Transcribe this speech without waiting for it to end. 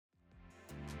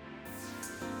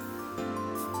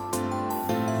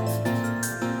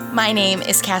My name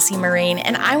is Cassie Moraine,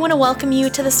 and I want to welcome you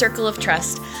to the Circle of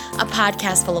Trust, a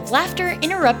podcast full of laughter,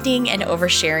 interrupting, and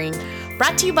oversharing,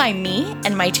 brought to you by me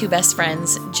and my two best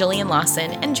friends, Jillian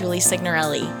Lawson and Julie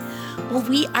Signorelli. Well,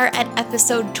 we are at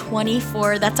episode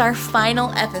 24. That's our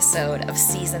final episode of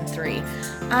season 3.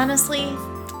 Honestly,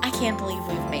 I can't believe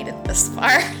we've made it this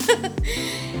far.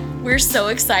 We're so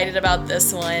excited about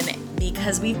this one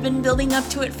because we've been building up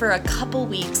to it for a couple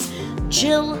weeks.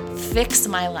 Jill Fix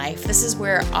My Life. This is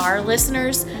where our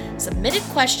listeners submitted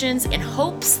questions in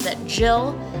hopes that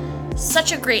Jill,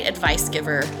 such a great advice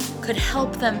giver, could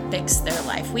help them fix their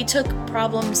life. We took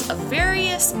problems of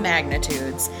various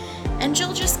magnitudes, and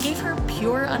Jill just gave her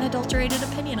pure, unadulterated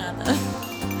opinion on them.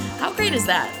 How great is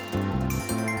that?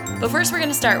 But first, we're going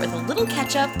to start with a little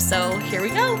catch-up, so here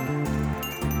we go.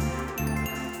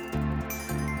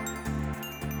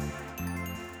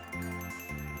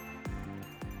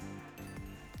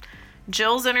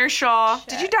 Jill's in her shawl.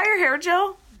 Did you dye your hair,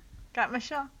 Jill? Got my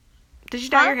shawl. Did you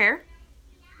dye your hair?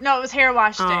 No, it was hair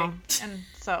wash day, and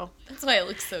so That's why it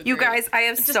looks so great. You guys, I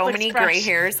have so looks many fresh. gray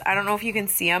hairs. I don't know if you can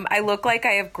see them. I look like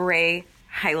I have gray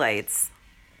highlights.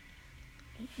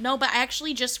 No, but I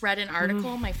actually just read an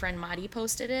article. My friend Madi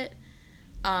posted it.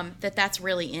 That's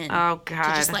really in. Oh, God. To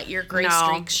just let your gray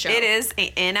streaks show. It is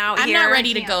in out I'm here. not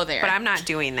ready to go there. But I'm not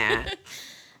doing that.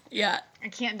 Yeah. I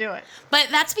can't do it. But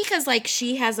that's because, like,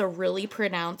 she has a really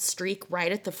pronounced streak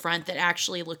right at the front that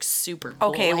actually looks super cool.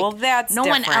 Okay, Like, well, that's no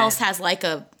different. one else has, like,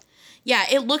 yeah,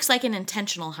 it looks like an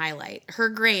intentional highlight. Her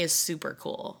gray is super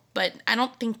cool. But I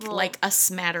don't think, like, a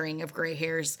smattering of gray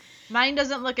hairs. Mine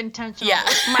doesn't look intentional. Yeah.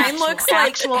 Mine looks like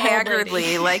actual old lady.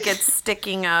 haggardly, like it's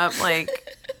sticking up, like...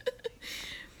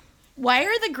 Why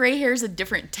are the gray hairs a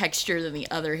different texture than the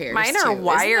other hairs, Mine too? are Isn't that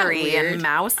wiry weird? and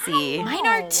mousy. Mine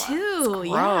are, too.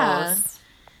 Yeah. Gross.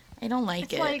 I don't like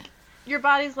It's it. like your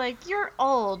body's like, you're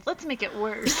old. Let's make it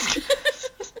worse.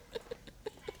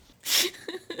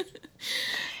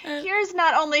 Here's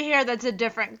not only hair that's a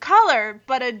different color,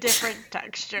 but a different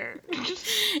texture.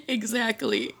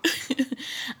 Exactly.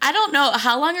 I don't know.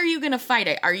 How long are you going to fight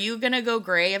it? Are you going to go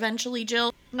gray eventually,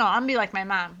 Jill? No, I'm gonna be like my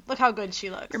mom. Look how good she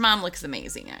looks. Your mom looks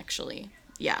amazing, actually.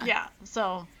 Yeah. Yeah.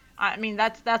 So I mean,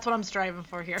 that's what I'm striving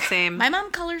for here. Same. My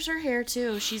mom colors her hair,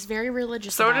 too. She's very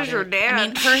religious So about does your it. dad. I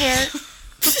mean, her hair...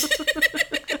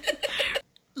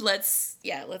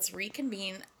 Let's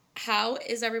reconvene. How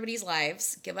is everybody's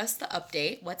lives? Give us the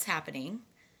update. What's happening?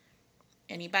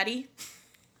 Anybody?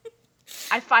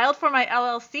 I filed for my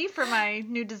LLC for my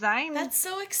new design. That's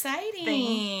so exciting.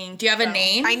 Thing. Do you have a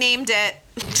name? I named it.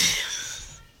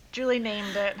 Julie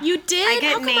named it. You did? I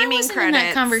get How come naming I wasn't in that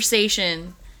credits.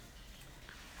 conversation?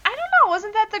 I don't know.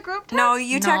 Wasn't that the group text? No,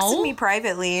 you texted No. me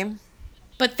privately.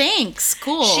 But thanks.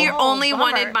 Cool. She Oh, only bummer.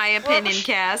 wanted my opinion, Well,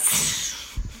 Cass.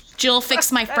 Jill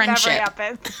fixed my That friendship. never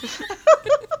happened.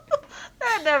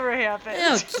 That never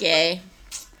happened. Okay.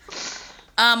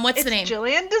 What's It's the name?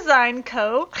 Jillian Design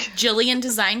Co. Jillian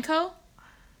Design Co.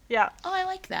 Yeah, Oh, I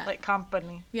like that. like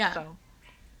company. Yeah. So,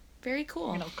 Very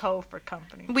cool. co for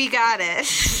company. We got it.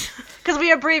 Because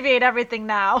we abbreviate everything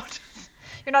now.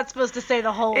 You're not supposed to say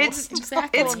the whole. It's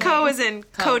Exactly. it's co as in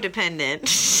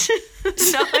codependent.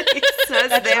 Nobody says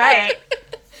That's that. right.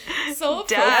 So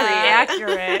Duh.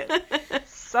 appropriate. Accurate.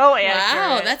 So accurate.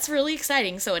 Wow, that's really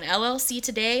exciting. So an LLC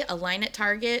today, a line at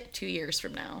Target 2 years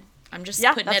from now. I'm just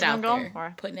Yeah, putting that's it what out I'm going there.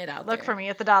 for. Putting it out Look there. for me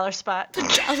at the dollar spot.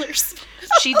 $.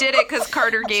 She did it because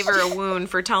Carter gave her a wound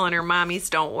for telling her mommies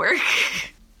don't work.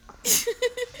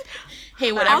 Hey,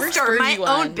 I'll whatever start spurs my you own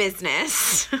on.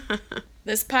 business.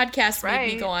 This podcast made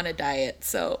me Right. go on a diet,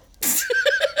 so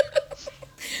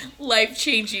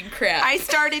life-changing crap. I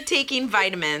started taking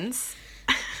vitamins.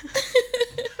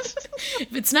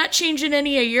 If it's not changing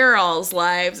any of your all's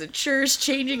lives, it sure is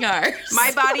changing ours.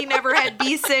 My body never had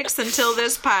B6 until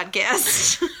this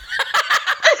podcast.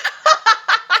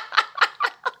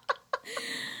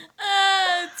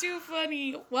 Too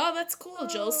funny. Wow, that's cool,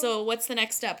 Jill. So what's the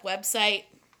next step? Website?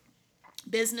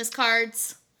 Business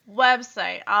cards?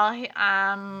 Website.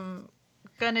 I'm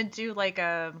gonna do like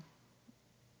a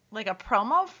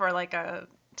promo for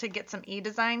to get some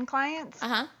e-design clients.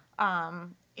 Uh-huh.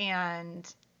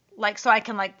 And like so I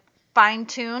can like fine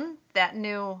tune that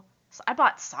new. So I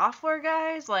bought software,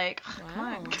 guys. Like, come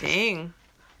Wow. on. Dang.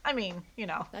 I mean,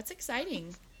 That's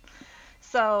exciting.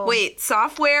 So Wait,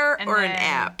 software And or an then-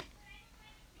 app?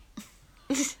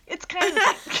 it's kind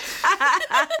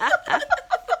of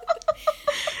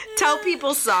Tell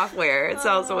people software. It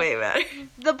sounds way better.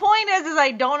 the point is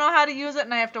I don't know how to use it,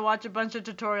 and I have to watch a bunch of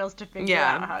tutorials to figure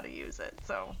Yeah. out how to use it.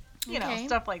 So Okay.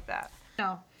 stuff like that.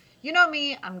 No, you know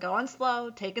me. I'm going slow,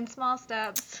 taking small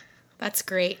steps. That's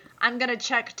great. I'm going to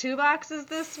check 2 boxes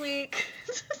this week,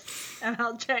 and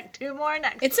I'll check 2 more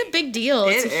next It's week. a big deal.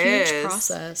 It's It a huge is.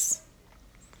 process.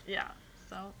 Yeah,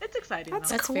 so it's exciting.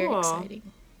 That's though. That's cool. very exciting.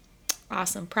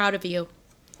 Awesome. Proud of you.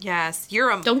 Yes,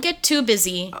 you're a... Don't get too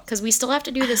busy, because we still have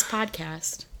to do this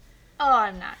podcast. Oh,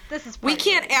 I'm not. This is We part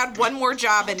can't of it. add one more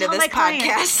job into tell this my client.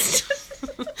 podcast.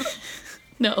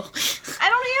 No. I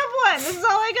don't have one. This is all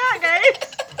I got,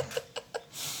 guys.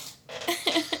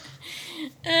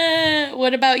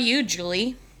 What about you,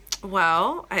 Julie?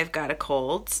 Well, I've got a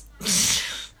cold.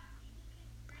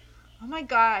 Oh my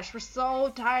gosh, we're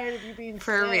so tired of you being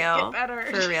For sick. real. Get better.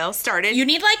 For real. Started. You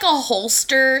need like a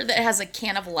holster that has a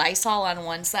can of Lysol on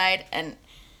one side and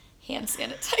hand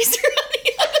sanitizer on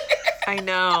the other. I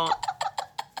know.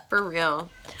 For real.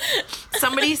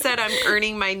 Somebody said I'm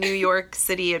earning my New York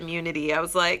City immunity. I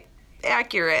was like,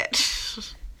 accurate.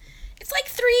 It's like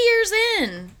 3 years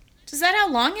in. Is that how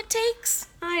long it takes?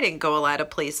 I didn't go a lot of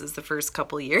places the first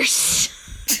couple years.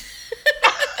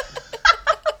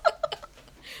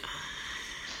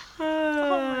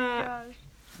 Oh my gosh.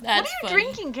 That's What are you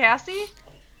drinking, Cassie?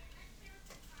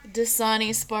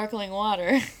 Dasani sparkling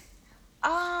water.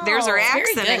 Oh. There's our very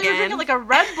accent good. You're again. drinking like a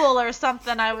Red Bull or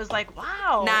something. I was like,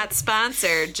 wow. Not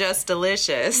sponsored, just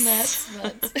delicious. That's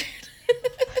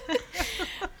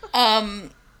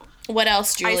what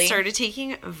else, Julie? I started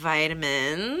taking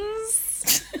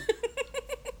vitamins.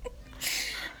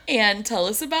 And tell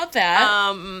us about that.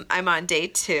 I'm on day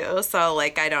 2, so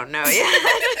like I don't know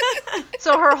yet.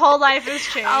 So her whole life has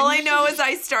changed. All I know is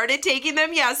I started taking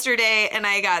them yesterday and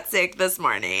I got sick this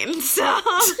morning.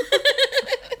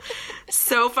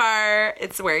 So far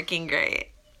it's working great.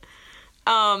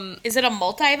 Is it a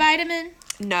multivitamin?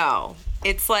 No,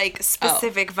 it's like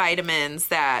specific vitamins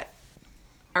that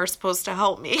are supposed to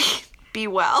help me be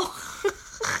well.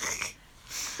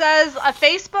 Says a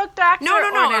Facebook doctor? No, or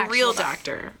an a real actual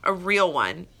doctor. A real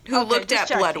one who Okay, looked at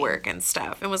just blood checking. work and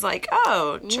stuff and was like,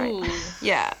 oh, try. Ooh.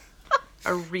 Yeah.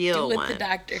 A real Do one. what the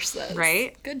doctor says.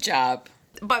 Right? Good job.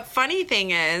 But funny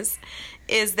thing is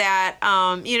that,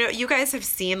 you guys have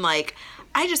seen, like,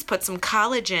 I just put some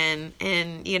collagen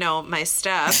in, my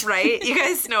stuff, right? You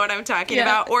guys know what I'm talking Yeah.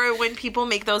 about. Or when people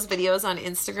make those videos on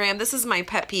Instagram, this is my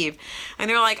pet peeve. And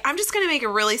they're like, I'm just going to make a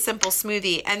really simple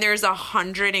smoothie. And there's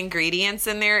 100 ingredients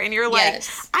in there. And you're like,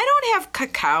 Yes. I don't have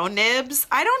cacao nibs.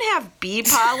 I don't have bee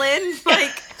pollen.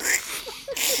 Like,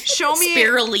 show me.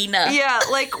 Spirulina. Yeah,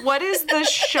 like, what is the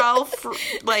shelf,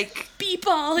 like... Bee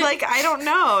pollen. Like, I don't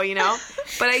know.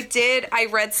 But I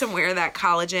read somewhere that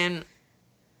collagen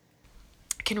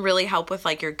can really help with,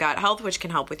 like, your gut health, which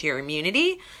can help with your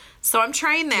immunity. So I'm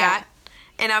trying that.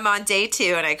 Yeah. And I'm on day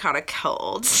 2, and I caught a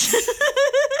cold.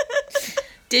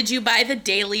 Did you buy the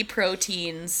daily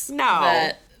proteins?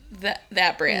 No.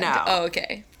 That brand? No. Oh,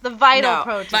 okay. The Vital No.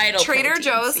 Protein. Vital Trader Proteins,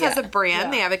 Joe's has yeah. a brand.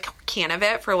 Yeah. They have a can of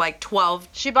it for, like,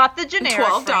 She bought the generic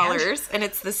 $12, brand. and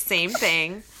it's the same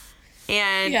thing.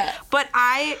 And, Yeah. but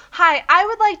Hi, I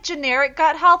would like generic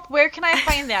gut health. Where can I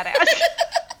find that at?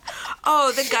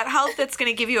 the gut health that's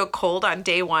going to give you a cold on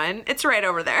day 1, it's right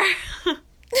over there.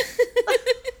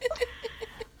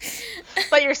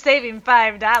 But you're saving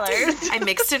 $5. I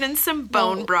mixed it in some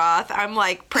bone broth. I'm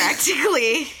like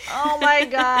practically. Oh my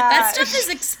god. That stuff is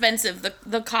expensive.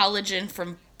 The collagen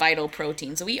from Vital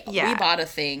Proteins. So we Yeah. bought a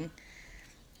thing.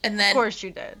 And then, Of course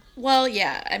you did. well,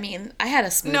 yeah. I mean, I had a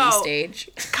smoothie No. stage.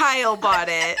 Kyle bought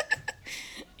it.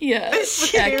 Yeah.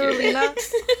 Spirulina.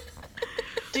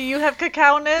 Do you have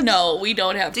cacao nibs? No, we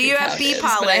don't have. Do you have cacao bee nibs,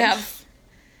 But I pollen? have.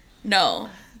 No,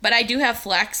 but I do have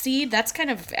flaxseed. That's kind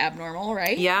of abnormal,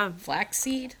 right? Yeah.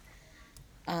 Flaxseed.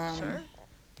 Sure.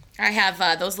 I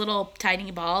have those little tiny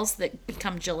balls that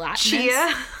become gelatinous.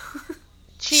 Chia.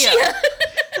 Chia.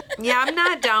 Yeah, I'm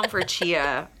not down for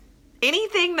chia.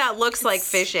 Anything that looks like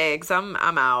fish eggs, I'm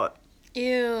out. Ew.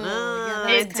 Yeah,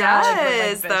 It It does look like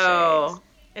does fish though. eggs.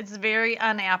 It's very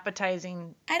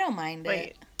unappetizing. I don't mind Wait.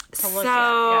 it. To look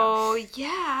So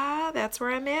yeah, that's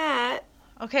where I'm at.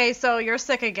 Okay, so you're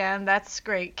sick again. That's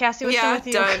great. Cassie, what's new Yeah, with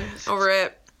you? done. Over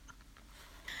it.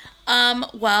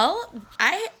 Well,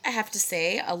 I have to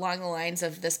say, along the lines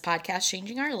of this podcast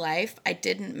changing our life, I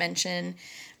didn't mention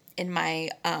in my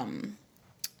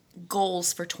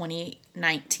goals for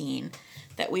 2019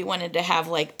 that we wanted to have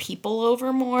like people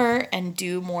over more and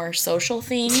do more social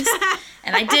things.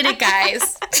 And I did it,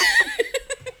 guys.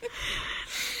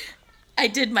 I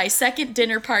did my second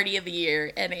dinner party of the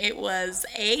year, and it was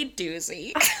a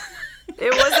doozy.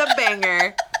 It was a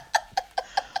banger.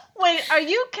 Wait, are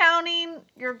you counting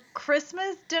your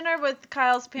Christmas dinner with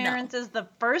Kyle's parents as the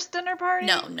first dinner party?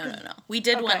 No. We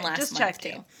did one Okay, last just month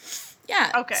checking. too.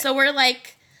 Yeah. Okay. So we're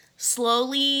like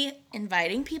slowly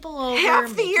inviting people over.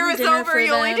 Half the year is over.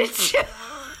 You only did two.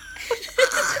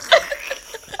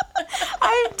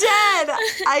 I'm dead.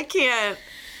 I can't.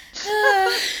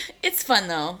 It's fun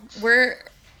though.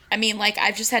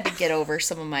 I've just had to get over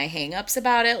some of my hang-ups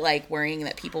about it, like worrying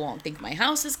that people won't think my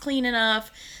house is clean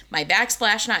enough, my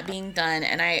backsplash not being done,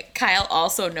 and Kyle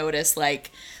also noticed,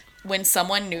 like, when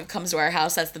someone new comes to our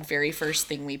house, that's the very first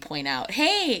thing we point out.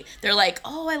 Hey, they're like,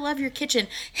 oh, I love your kitchen.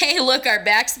 Hey, look, our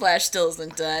backsplash still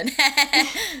isn't done.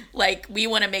 Like, we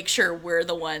want to make sure we're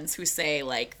the ones who say,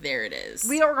 like, there it is.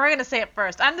 We're going to say it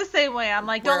first. I'm the same way. I'm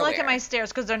like, don't We're look at aware. my stairs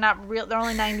because they're not real. They're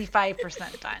only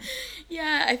 95% done.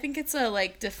 Yeah, I think it's a,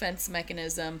 like, defense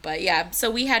mechanism. But, yeah,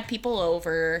 so we had people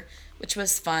over, which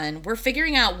was fun. We're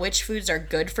figuring out which foods are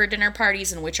good for dinner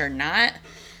parties and which are not.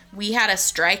 We had a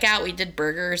strikeout. We did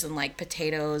burgers and, like,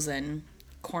 potatoes and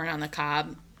corn on the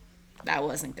cob. That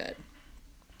wasn't good.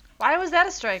 Why was that a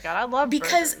strikeout? I love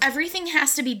Because burgers. everything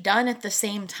has to be done at the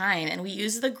same time. And we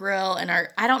use the grill and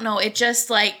I don't know, it just,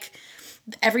 like,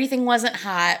 everything wasn't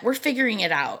hot. We're figuring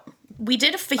it out. We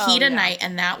did a fajita night,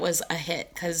 and that was a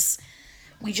hit because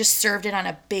we just served it on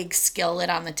a big skillet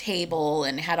on the table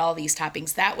and had all these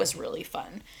toppings. That was really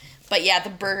fun. But, yeah, the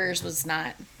burgers was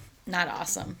not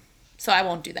awesome. So I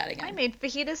won't do that again. I made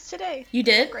fajitas today. You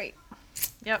did? Great.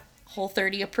 Yep.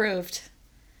 Whole30 approved.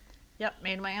 Yep.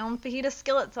 Made my own fajita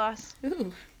skillet sauce.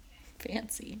 Ooh,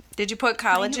 fancy. Did you put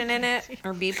collagen in it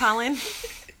or bee pollen?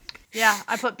 Yeah,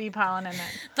 I put bee pollen in it.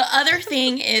 The other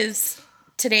thing is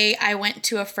today I went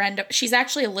to a friend. She's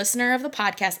actually a listener of the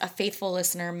podcast, a faithful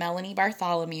listener, Melanie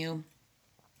Bartholomew.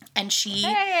 And she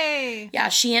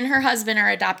and her husband are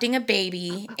adopting a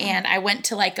baby. And I went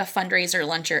to like a fundraiser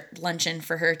luncheon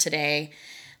for her today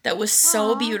that was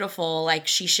so beautiful. Like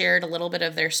she shared a little bit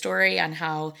of their story on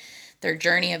how their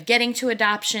journey of getting to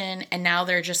adoption. And now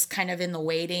they're just kind of in the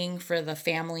waiting for the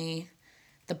family,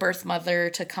 the birth mother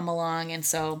to come along. And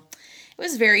so it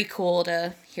was very cool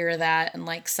to hear that and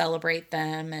like celebrate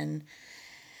them. And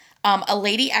a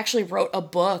lady actually wrote a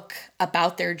book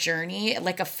about their journey,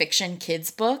 like a fiction kids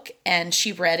book, and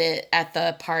she read it at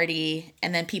the party,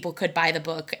 and then people could buy the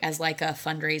book as like a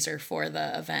fundraiser for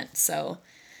the event. So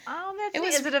That's neat.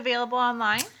 Is it available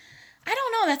online? I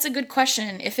don't know. That's a good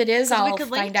question. If it is, 'Cause we I'll could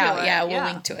link find to out. it. Yeah, we'll Yeah.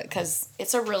 link to it because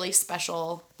it's a really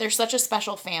special, they're such a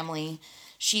special family.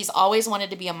 She's always wanted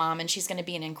to be a mom, and she's going to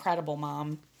be an incredible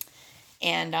mom.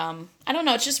 And I don't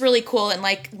know, it's just really cool. And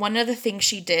like one of the things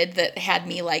she did that had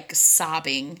me like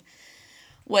sobbing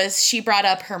was she brought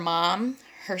up her mom,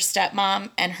 her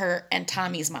stepmom, and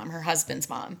Tommy's mom, her husband's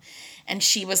mom. And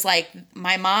she was like,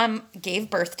 my mom gave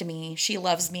birth to me. She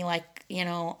loves me like,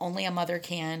 only a mother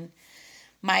can.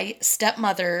 My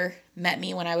stepmother met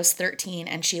me when I was 13,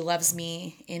 and she loves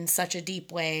me in such a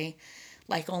deep way,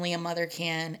 like only a mother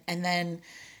can. And then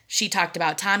she talked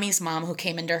about Tommy's mom, who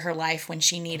came into her life when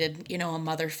she needed, a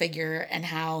mother figure, and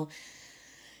how,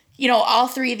 all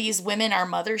three of these women are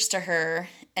mothers to her.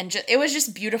 And it was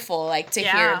just beautiful, like, to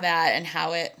hear that and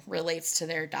how it relates to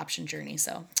their adoption journey.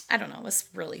 So, I don't know, it was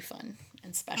really fun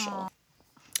and special.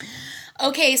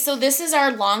 Okay, so this is our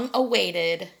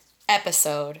long-awaited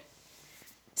episode.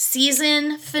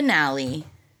 Season finale.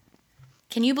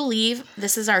 Can you believe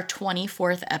this is our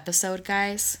 24th episode,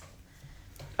 guys?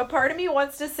 A part of me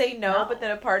wants to say no, but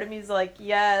then a part of me is like,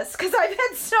 yes, because I've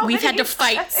had so We've had to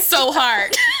fight so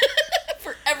hard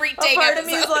for every dang A part episode. of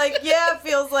me is like, yeah, it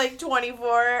feels like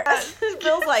 24. It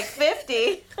feels like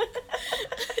 50.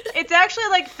 It's actually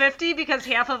like 50 because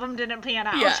half of them didn't pan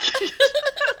out. Yeah.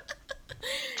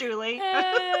 Julie.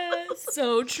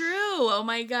 So true. Oh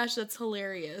my gosh, that's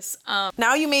hilarious.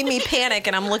 Now you made me panic,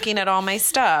 and I'm looking at all my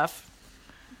stuff.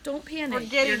 Don't panic. We're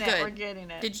getting You're it. good. We're getting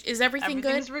it. Is everything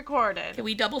Everything's good? recorded. Can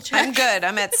we double check? I'm good.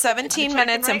 I'm at 17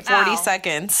 minutes and right 40 now.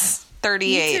 seconds.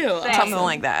 38. Me too. Something Awesome.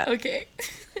 like that. Okay.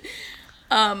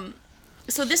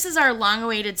 So this is our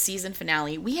long-awaited season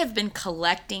finale. We have been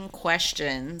collecting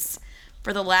questions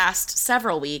for the last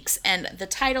several weeks, and the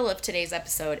title of today's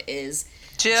episode is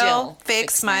Jill,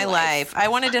 fix my life. I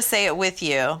wanted to say it with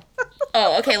you.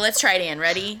 Oh, okay. Let's try it again.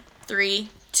 Ready? 3,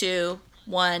 2,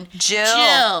 1.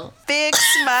 Jill, fix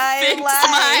my fix life.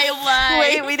 my life.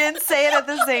 Wait, we didn't say it at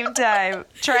the same time.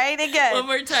 Try it again. One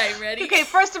more time. Ready? Okay,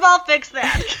 first of all, fix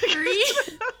that. 3,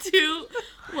 2,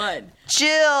 1. Jill.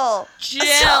 Oh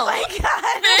my God.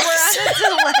 We're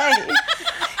on a delay.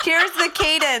 Here's the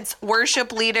cadence.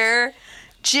 Worship leader.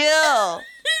 Jill,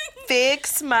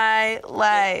 fix my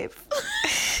life.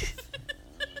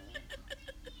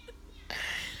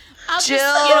 I'll Jill,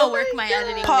 just, work my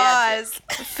editing Pause.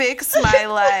 Fix my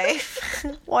life.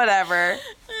 Whatever.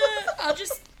 magic. I'll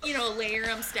just, layer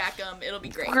them, stack them. It'll be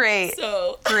great. Great.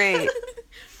 So, Great.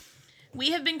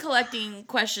 We have been collecting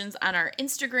questions on our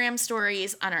Instagram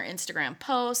stories, on our Instagram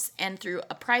posts, and through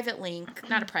a private link,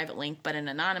 not a private link, but an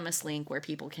anonymous link where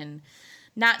people can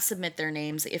not submit their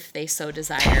names if they so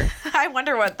desire. I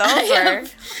wonder what those are.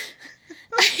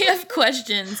 I have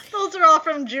questions. Those are all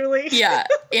from Julie. Yeah,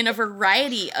 in a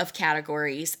variety of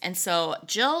categories. And so,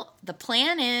 Jill, the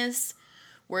plan is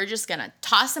we're just going to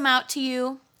toss them out to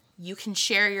you. You can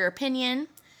share your opinion.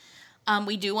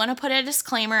 We do want to put a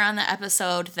disclaimer on the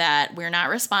episode that we're not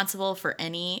responsible for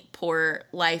any poor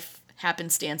life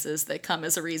happenstances that come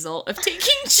as a result of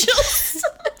taking Jill's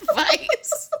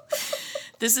advice.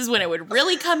 This is when it would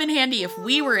really come in handy if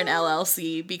we were an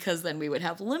LLC, because then we would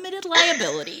have limited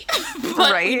liability.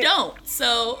 But Right. we don't.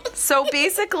 So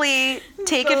basically,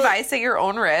 take advice at your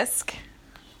own risk.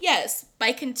 yes,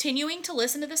 by continuing to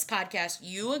listen to this podcast,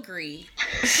 you agree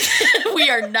we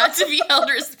are not to be held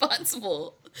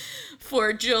responsible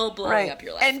for Jill blowing up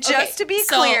your life. And just to be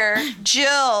clear,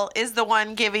 Jill is the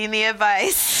one giving the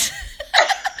advice.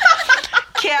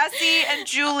 Cassie and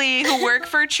Julie, who work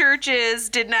for churches,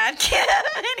 did not give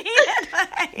any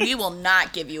advice. we will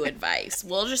not give you advice.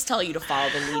 We'll just tell you to follow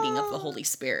the leading of the Holy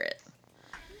Spirit.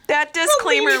 That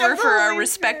disclaimer leading were of for our Holy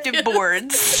respective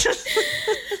boards.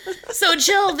 So,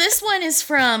 Jill, this one is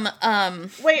from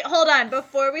Wait, hold on.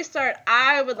 Before we start,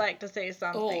 I would like to say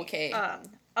something. Oh, okay.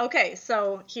 Okay,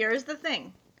 so here's the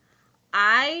thing.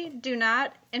 I do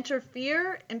not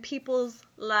interfere in people's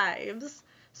lives.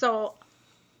 So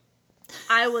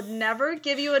I would never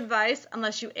give you advice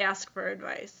unless you ask for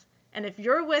advice. And if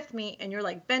you're with me and you're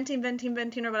like venting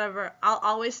or whatever, I'll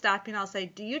always stop you and I'll say,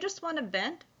 do you just want to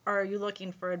vent or are you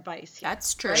looking for advice here?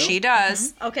 That's true. She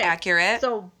does. Okay. Accurate.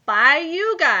 So by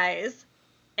you guys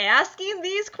asking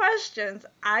these questions,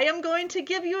 I am going to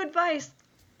give you advice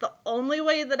the only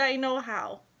way that I know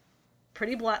how.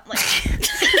 Pretty bluntly.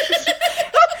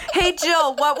 Hey,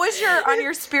 Jill, what was on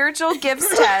your spiritual gifts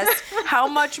test? How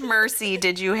much mercy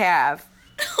did you have?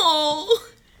 Oh.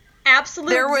 Absolute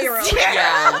There was zero.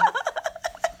 Yeah.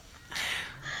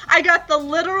 I got the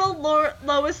literal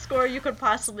lowest score you could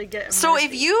possibly get. in So mercy.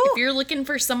 if you If you're looking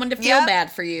for someone to feel Yep.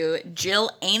 bad for you,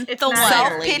 Jill ain't It's the not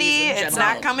one. her. ladies self-pity, and it's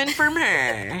not gentlemen. coming from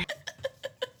her.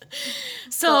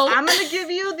 So I'm going to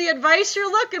give you the advice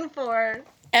you're looking for.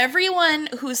 everyone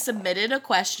who submitted a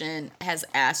question has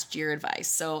asked your advice.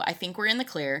 So I think we're in the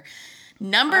clear.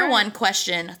 Number one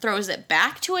question throws it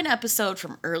back to an episode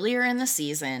from earlier in the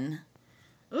season.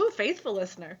 Ooh, faithful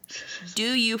listener. Do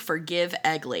you forgive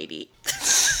Egg Lady?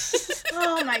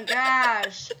 Oh my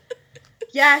gosh.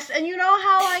 Yes, and you know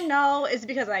how I know is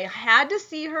because I had to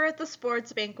see her at the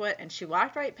sports banquet and she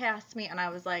walked right past me and I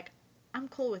was like, I'm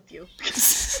cool with you.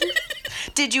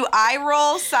 Did you eye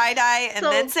roll, side eye, and So-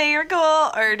 then say you're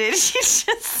cool, or did you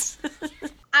just?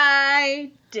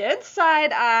 I did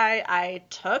side eye. I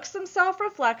took some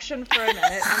self-reflection for a minute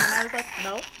and then I was like,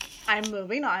 nope, I'm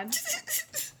moving on.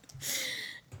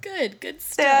 Good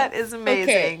stuff. That is amazing.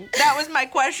 Okay. That was my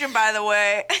question, by the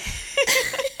way.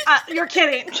 You're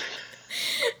kidding.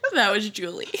 That was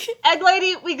Julie. Egg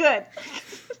lady, we good.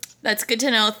 That's good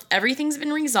to know. Everything's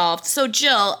been resolved. So,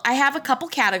 Jill, I have a couple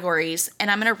categories, and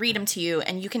I'm going to read them to you,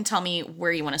 and you can tell me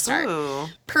where you want to start. Ooh.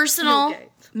 Personal, Okay.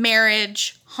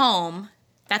 marriage, home.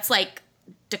 That's like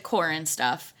decor and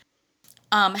stuff.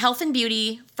 Health and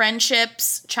beauty,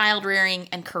 friendships, child rearing,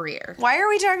 and career. Why are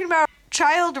we talking about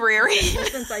child rearing?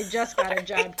 Since I just got a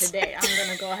job today, I'm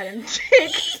going to go ahead and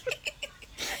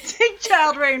take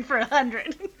child rearing for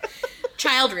 100.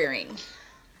 Child rearing.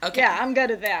 Okay. Yeah, I'm good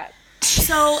at that.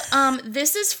 So,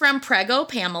 this is from Prego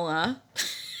Pamela.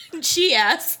 She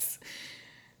asks,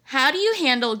 how do you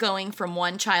handle going from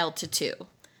one child to two?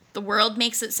 The world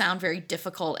makes it sound very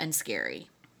difficult and scary.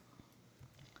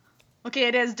 Okay,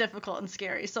 it is difficult and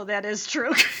scary, so that is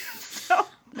true. So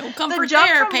No the comfort jump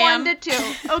there, from Pam. 1 to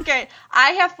 2. Okay,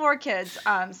 I have 4 kids,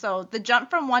 so the jump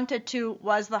from 1 to 2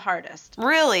 was the hardest.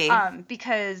 Really?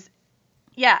 Because,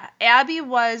 yeah, Abby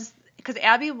was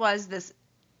this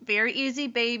very easy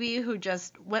baby who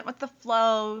just went with the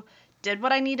flow, did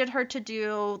what I needed her to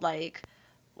do, like,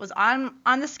 was on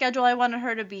the schedule I wanted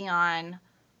her to be on.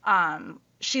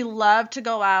 She loved to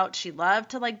go out. She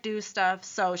loved to, like, do stuff.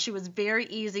 So she was very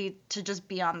easy to just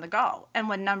be on the go. And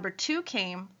when number 2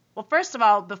 came, well, first of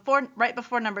all, right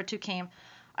before number 2 came,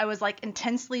 I was, like,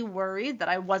 intensely worried that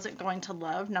I wasn't going to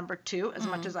love number 2 as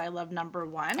much as I love number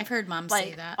 1. I've heard moms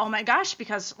say that. Oh my gosh,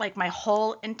 because, like, my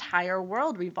whole entire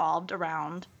world revolved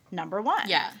around number 1.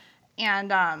 Yeah.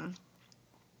 And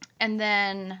And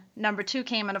then number 2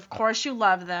 came, and of course you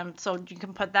love them, so you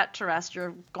can put that to rest.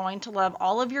 You're going to love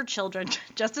all of your children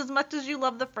just as much as you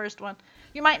love the first one.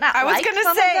 You might not like some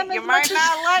of them as much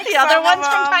as the other ones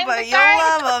from time to time. But you'll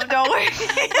love them, don't worry.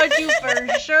 But you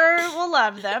for sure will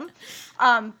love them.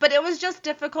 But it was just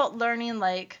difficult learning,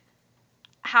 like,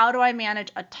 how do I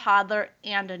manage a toddler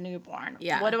and a newborn?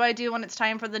 Yeah. What do I do when it's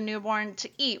time for the newborn to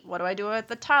eat? What do I do with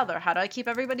the toddler? How do I keep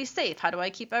everybody safe? How do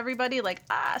I keep everybody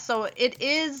so it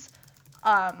is,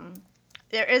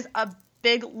 there is a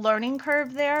big learning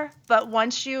curve there, but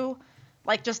once you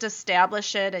like just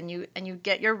establish it and you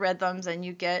get your rhythms and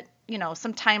you get,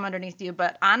 some time underneath you,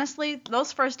 but honestly,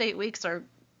 those first 8 weeks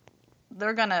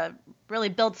they're going to really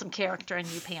build some character in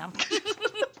you, Pam.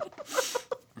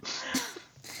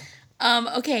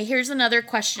 Okay, here's another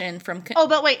question from...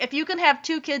 but wait, if you can have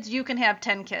 2 kids, you can have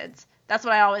 10 kids. That's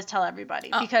what I always tell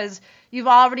everybody. Because you've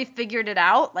already figured it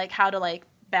out, like how to like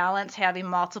balance having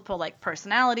multiple like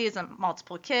personalities and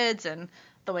multiple kids and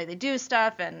the way they do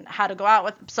stuff and how to go out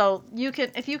with. So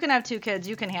if you can have 2 kids,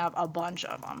 you can have a bunch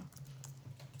of them.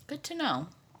 Good to know.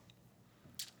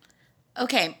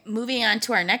 Okay, moving on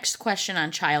to our next question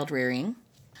on child rearing.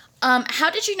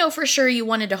 How did you know for sure you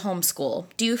wanted to homeschool?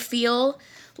 Do you feel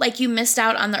like you missed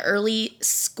out on the early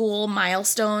school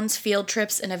milestones, field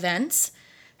trips, and events?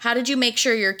 How did you make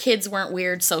sure your kids weren't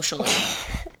weird socially?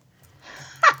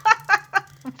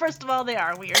 First of all, they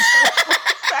are weird.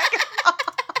 Second of all,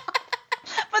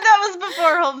 but that was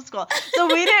before homeschool. So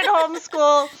we didn't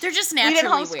homeschool. They're just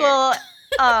naturally weird.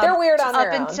 They're weird on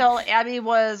their own. Up until Abby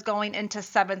was going into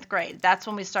 7th grade. That's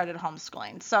when we started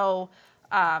homeschooling. So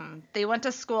they went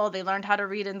to school. They learned how to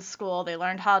read in school. They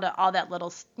learned how to all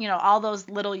those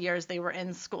little years they were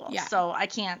in school. Yeah. So I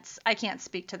can't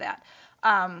speak to that.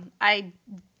 I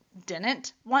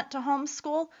didn't want to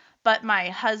homeschool, but my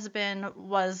husband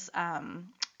was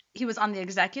he was on the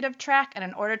executive track, and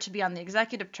in order to be on the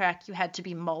executive track, you had to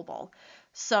be mobile.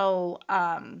 So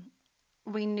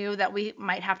we knew that we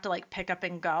might have to like pick up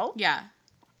and go. Yeah.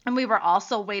 And we were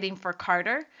also waiting for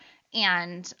Carter.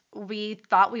 And we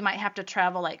thought we might have to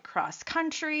travel like cross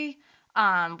country.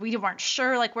 We weren't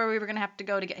sure like where we were going to have to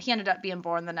go to get, he ended up being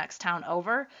born the next town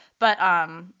over. But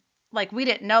like we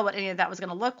didn't know what any of that was going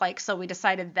to look like. So we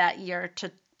decided that year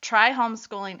to try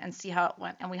homeschooling and see how it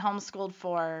went. And we homeschooled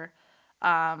for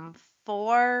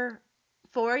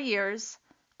 4 years.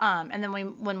 And then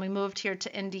when we moved here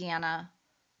to Indiana,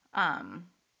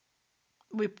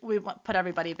 we put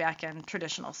everybody back in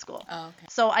traditional school. Oh, okay.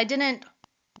 So I didn't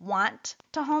want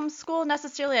to homeschool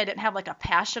necessarily. I didn't have like a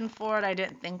passion for it. I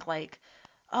didn't think like,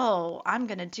 oh, I'm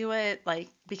going to do it like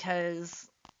because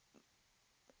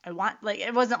I want, like,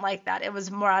 it wasn't like that. It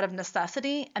was more out of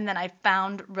necessity. And then I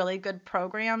found really good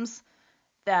programs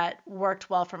that worked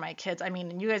well for my kids. I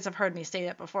mean, you guys have heard me say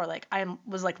that before. Like I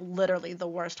was like literally the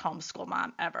worst homeschool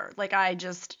mom ever. Like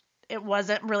it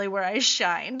wasn't really where I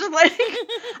shined. Like,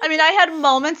 I mean, I had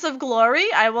moments of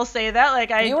glory. I will say that.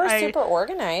 Like, you were super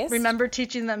organized. Remember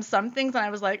teaching them some things, and I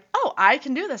was like, oh, I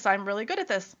can do this. I'm really good at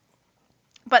this.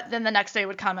 But then the next day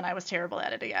would come, and I was terrible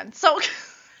at it again. So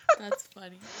that's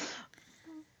funny.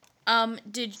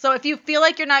 So if you feel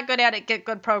like you're not good at it, get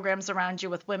good programs around you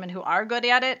with women who are good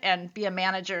at it, and be a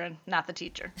manager and not the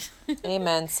teacher.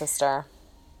 Amen, sister.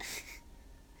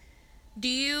 Do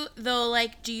you, though,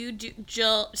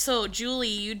 Jill, so Julie,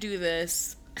 you do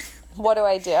this. What do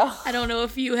I do? I don't know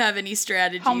if you have any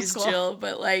strategies, Homeschool. Jill,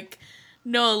 but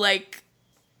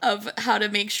of how to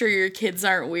make sure your kids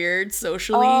aren't weird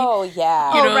socially. Oh,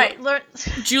 yeah. You know, right.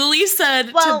 Julie said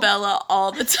to Bella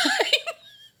all the time,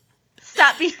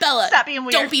 Stop being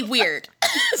weird. Don't be weird.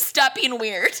 Stop being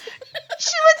weird. She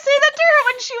would say that to her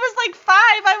when she was like 5.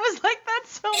 I was like,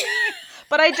 that's so weird.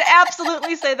 But I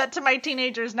absolutely say that to my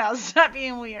teenagers now. Stop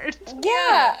being weird.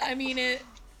 Yeah. I mean it.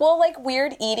 Well, like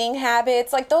weird eating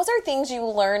habits, like those are things you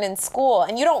learn in school,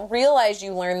 and you don't realize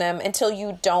you learn them until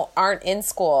you aren't in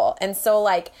school. And so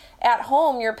like at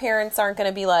home, your parents aren't going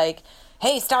to be like,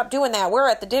 hey, stop doing that. We're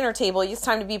at the dinner table. It's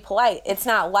time to be polite. It's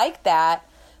not like that.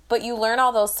 But you learn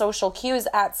all those social cues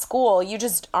at school. You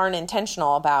just aren't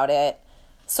intentional about it.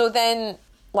 So then,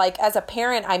 like, as a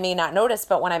parent, I may not notice,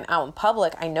 but when I'm out in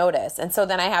public, I notice. And so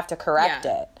then I have to correct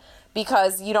it.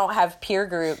 Because you don't have peer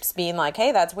groups being like,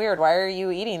 hey, that's weird. Why are you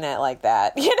eating it like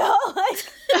that? You know, like,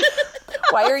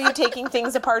 why are you taking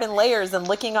things apart in layers and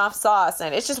licking off sauce?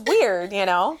 And it's just weird, you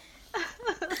know?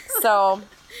 So,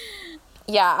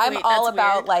 yeah, I'm all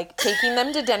about, weird. Like, taking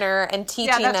them to dinner and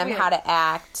teaching them weird. How to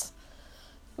act.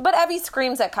 But Evie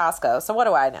screams at Costco, so what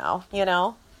do I know, you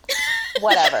know?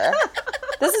 Whatever.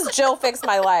 This is Jill Fix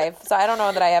My Life, so I don't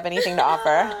know that I have anything to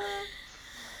offer.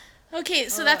 Okay,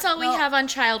 so that's all we have on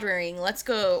child rearing. Let's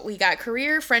go. We got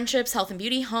career, friendships, health and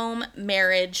beauty, home,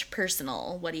 marriage,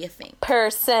 personal. What do you think?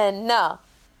 Personal.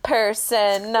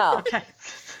 Okay.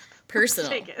 Personal.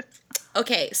 Take it.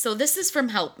 Okay, so this is from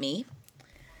Help Me.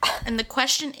 And the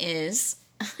question is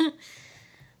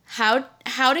how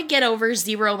to get over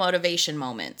zero motivation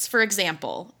moments. For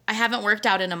example, I haven't worked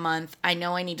out in a month. I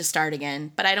know I need to start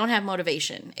again, but I don't have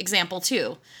motivation. Example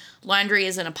 2. Laundry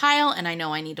is in a pile and I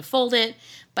know I need to fold it,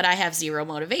 but I have zero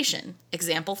motivation.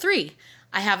 Example 3.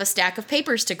 I have a stack of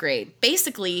papers to grade.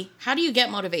 Basically, how do you get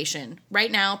motivation?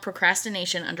 Right now,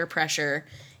 procrastination under pressure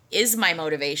is my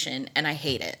motivation and I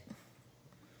hate it.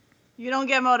 You don't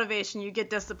get motivation, you get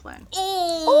discipline.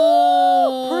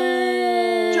 Oh,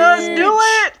 Just do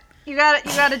it. You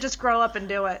gotta just grow up and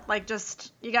do it. Like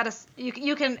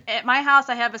you can at my house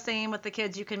I have a saying with the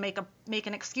kids, you can make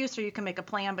an excuse or you can make a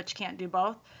plan, but you can't do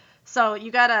both. So you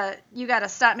gotta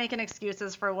stop making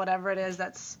excuses for whatever it is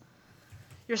that's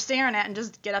you're staring at and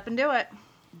just get up and do it.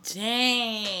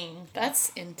 dang, that's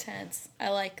intense. I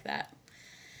like that.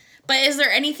 But is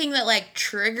there anything that like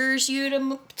triggers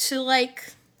you to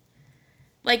like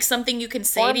something you can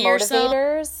say Or to yourself?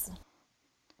 motivators.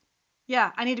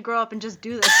 Yeah, I need to grow up and just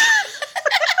do this.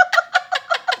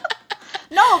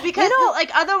 No, because like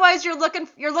otherwise you're looking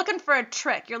for a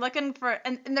trick. You're looking for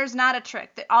and there's not a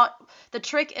trick. The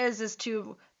trick is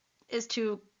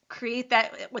to create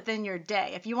that within your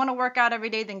day. If you want to work out every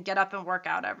day, then get up and work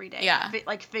out every day. Yeah.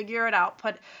 Like figure it out.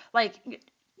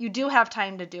 You do have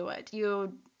time to do it.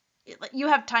 You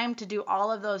have time to do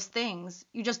all of those things.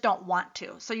 You just don't want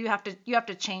to. So you have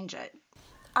to change it.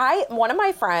 One of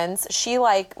my friends,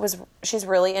 she's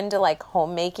really into like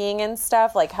homemaking and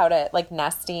stuff, like how to like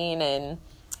nesting and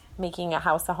making a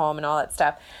house a home and all that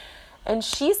stuff. And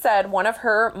she said one of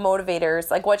her motivators,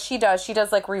 like what she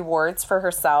does like rewards for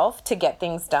herself to get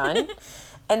things done.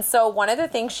 And so one of the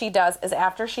things she does is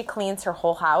after she cleans her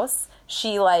whole house,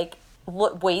 she like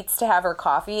waits to have her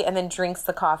coffee and then drinks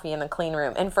the coffee in the clean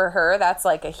room. And for her, that's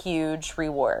like a huge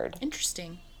reward.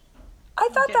 Interesting. I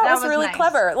thought that was really nice.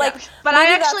 clever. Like, yeah. But I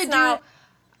maybe actually that's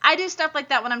I do stuff like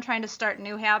that when I'm trying to start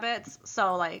new habits.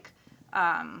 So like,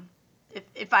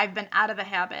 if I've been out of the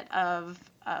habit of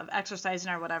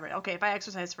exercising or whatever, okay, if I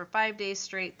exercise for 5 days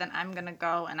straight, then I'm gonna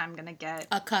go and I'm gonna get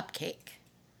A cupcake.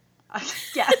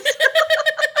 yes.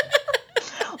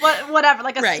 Whatever,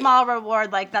 like a Right. small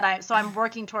reward like that. So I'm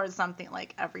working towards something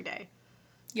like every day.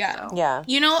 Yeah. So, Yeah.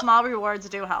 You know, small rewards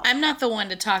do help. I'm not the one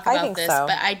to talk I about think this, so.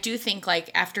 but I do think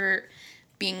like after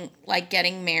being like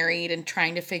getting married and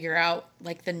trying to figure out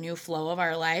like the new flow of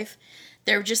our life,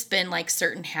 there have just been like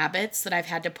certain habits that I've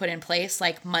had to put in place.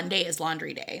 Like Monday is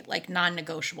laundry day, like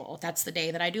non-negotiable. That's the day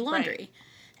that I do laundry. Right.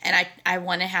 And I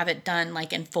want to have it done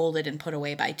like and folded and put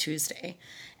away by Tuesday.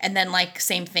 And then like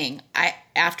same thing.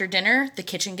 After dinner, the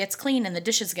kitchen gets clean and the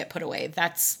dishes get put away.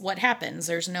 That's what happens.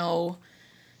 There's no,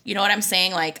 you know what I'm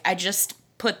saying? Like I just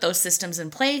put those systems in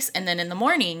place, and then in the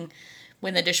morning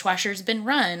when the dishwasher's been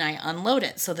run, I unload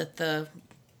it so that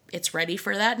it's ready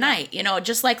for that night. You know,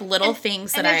 just like little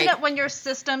things that isn't it when your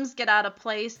systems get out of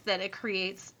place that it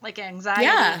creates like anxiety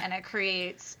and it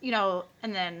creates,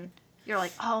 and then you're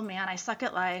like, oh man, I suck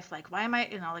at life. Like, why am I,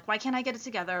 like, why can't I get it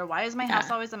together? Why is my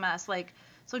house always a mess? Like,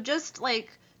 so just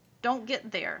like, don't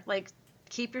get there. Like,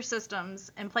 keep your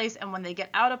systems in place. And when they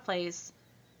get out of place,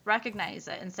 recognize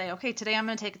it and say, okay, today I'm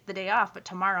going to take the day off, but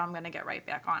tomorrow I'm going to get right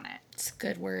back on it. It's a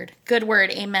good word. Good word.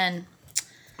 Amen.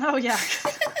 Oh, yeah.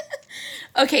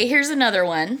 Okay, here's another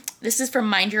one. This is from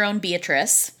Mind Your Own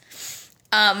Beatrice. This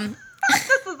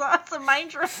is awesome.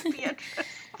 Mind your own Beatrice.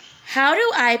 How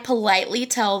do I politely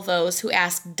tell those who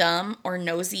ask dumb or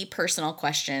nosy personal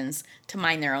questions to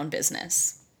mind their own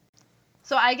business?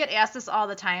 So I get asked this all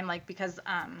the time, like, because,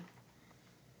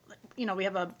 we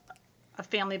have a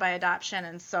family by adoption,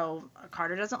 and so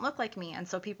Carter doesn't look like me. And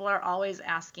so people are always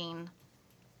asking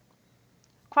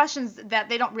questions that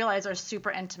they don't realize are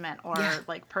super intimate or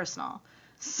like personal.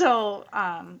 So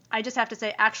I just have to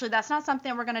say, actually, that's not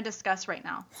something we're going to discuss right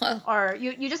now. Whoa. Or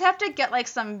you just have to get like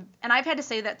some, and I've had to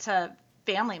say that to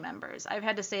family members. I've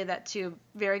had to say that to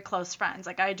very close friends.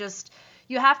 Like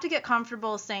you have to get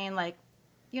comfortable saying like,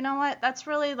 you know what, that's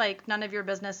really like none of your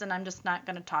business and I'm just not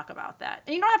going to talk about that.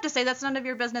 And you don't have to say that's none of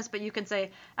your business, but you can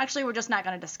say, actually, we're just not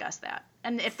going to discuss that.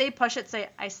 And if they push it, say,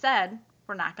 I said,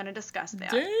 we're not going to discuss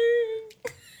that. Dang.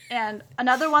 And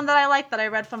another one that I like that I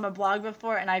read from a blog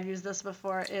before, and I've used this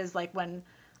before, is like when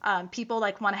people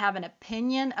like want to have an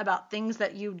opinion about things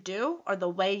that you do or the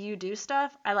way you do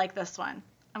stuff. I like this one.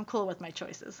 I'm cool with my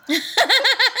choices.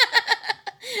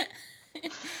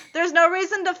 there's no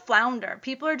reason to flounder.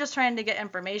 People are just trying to get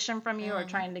information from you or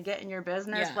trying to get in your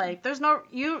business. Yeah. Like, there's no,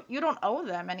 you don't owe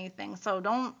them anything. So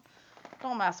don't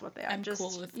mess with that. I'm just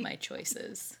cool with my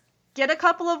choices. get a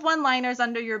couple of one-liners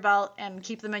under your belt and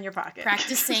keep them in your pocket.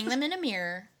 Practice saying them in a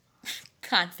mirror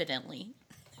confidently.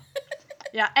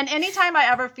 Yeah, and anytime I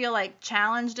ever feel like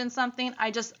challenged in something,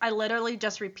 I literally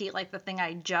just repeat like the thing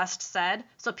I just said,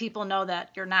 so people know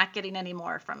that you're not getting any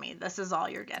more from me. This is all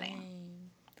you're getting.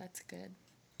 That's good.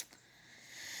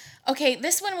 Okay,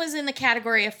 this one was in the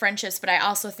category of friendships, but I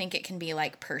also think it can be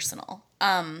like personal.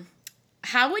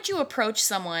 How would you approach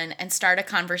someone and start a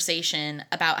conversation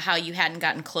about how you hadn't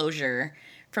gotten closure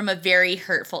from a very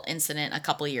hurtful incident a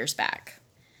couple years back?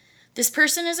 This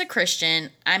person is a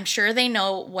Christian. I'm sure they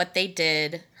know what they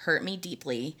did hurt me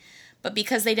deeply, but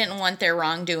because they didn't want their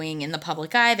wrongdoing in the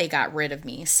public eye, they got rid of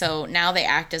me. So now they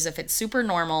act as if it's super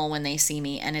normal when they see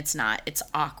me, and it's not. It's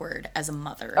awkward as a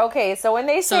mother. Okay, so when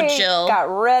they say Jill, got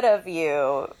rid of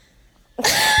you,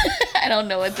 I don't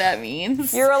know what that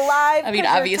means. you're alive. I mean,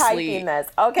 you're obviously. typing this.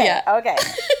 Okay, Yeah. okay.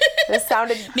 This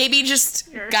sounded. Maybe just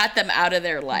got them out of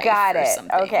their life. Got or it.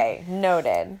 something. Okay,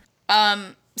 noted.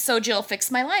 So Jill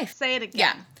fixed my life. Say it again.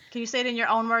 Yeah. Can you say it in your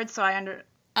own words so I under?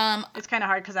 It's kind of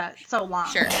hard because that's so long.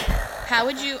 Sure. How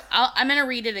would you? I'm going to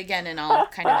read it again, and I'll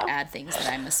kind of add things that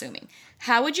I'm assuming.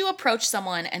 How would you approach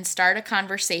someone and start a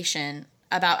conversation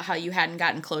about how you hadn't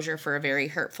gotten closure for a very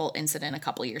hurtful incident a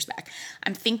couple years back?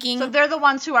 I'm thinking. So they're the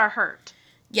ones who are hurt.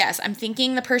 Yes, I'm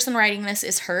thinking the person writing this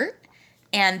is hurt,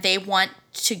 and they want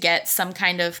to get some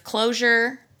kind of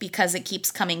closure because it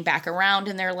keeps coming back around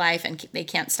in their life, and they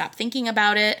can't stop thinking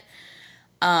about it.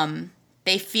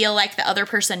 They feel like the other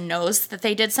person knows that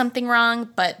they did something wrong,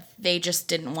 but they just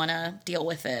didn't want to deal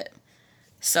with it.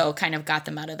 So kind of got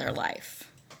them out of their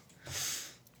life.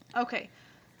 Okay.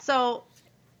 So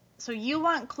you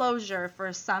want closure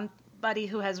for somebody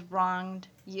who has wronged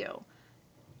you.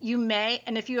 You may,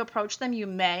 and if you approach them, you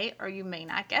may or you may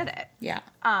not get it. Yeah.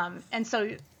 And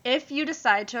so if you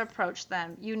decide to approach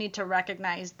them, you need to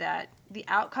recognize that the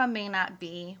outcome may not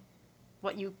be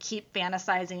what you keep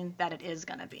fantasizing that it is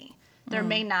going to be. There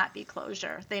may not be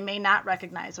closure. They may not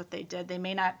recognize what they did. They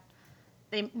may not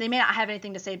have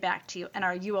anything to say back to you. And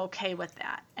are you okay with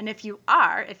that? And if you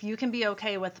are, if you can be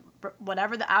okay with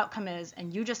whatever the outcome is,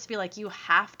 and you just feel like you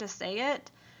have to say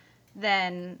it,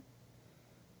 then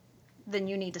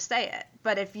you need to say it.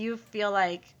 But if you feel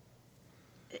like,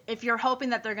 if you're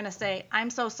hoping that they're going to say, I'm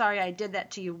so sorry I did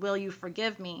that to you, will you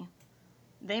forgive me?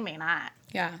 They may not.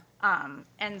 Yeah.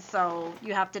 And so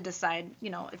you have to decide,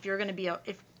 if you're going to be,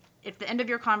 if the end of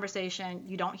your conversation,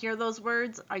 you don't hear those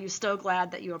words, are you still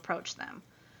glad that you approached them?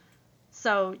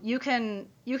 So you can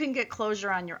get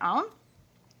closure on your own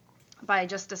by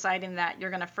just deciding that you're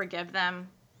going to forgive them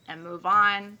and move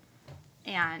on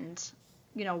and,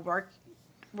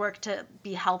 work to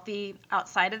be healthy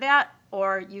outside of that,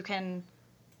 or you can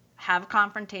have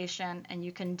confrontation and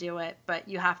you can do it, but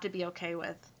you have to be okay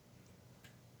with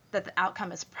that the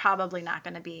outcome is probably not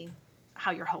going to be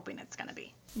how you're hoping it's going to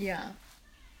be. Yeah.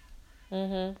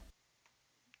 Mm-hmm.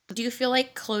 Do you feel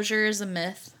like closure is a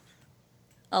myth?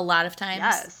 A lot of times?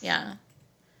 Yes. Yeah.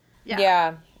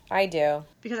 Yeah, I do.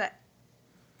 Because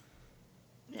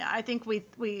I think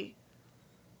we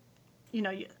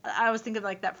I was thinking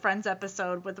like that Friends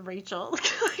episode with Rachel,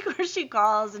 like where she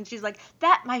calls and she's like,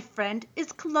 that, my friend,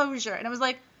 is closure. And I was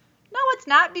like, no, it's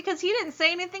not, because he didn't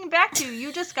say anything back to you.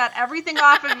 You just got everything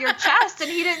off of your chest and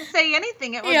he didn't say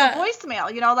anything. It was a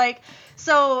voicemail,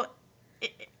 so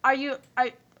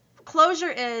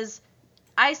closure is,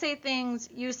 I say things,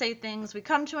 you say things, we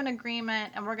come to an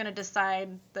agreement, and we're going to decide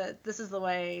that this is the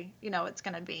way, it's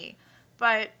going to be.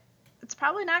 But it's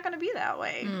probably not going to be that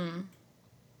way.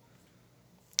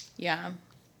 Yeah.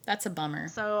 That's a bummer.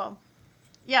 So,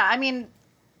 yeah, I mean,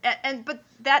 but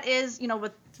that is,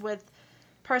 with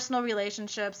personal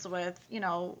relationships, with,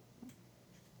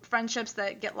 friendships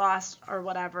that get lost or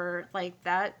whatever, like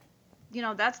that,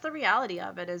 that's the reality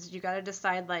of it, is you got to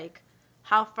decide, like,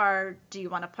 how far do you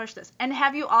want to push this? And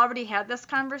have you already had this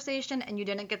conversation and you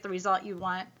didn't get the result you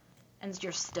want, and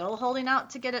you're still holding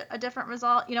out to get a different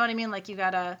result? You know what I mean? Like, you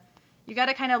gotta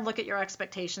kind of look at your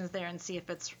expectations there and see if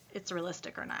it's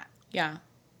realistic or not. Yeah.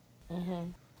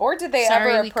 Mm-hmm. Or did they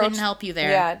Sorry, ever we approach? couldn't help you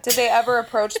there. Yeah. Did they ever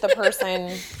approach the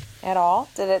person at all?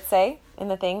 Did it say in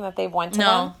the thing that they went to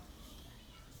them?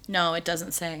 No, it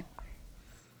doesn't say.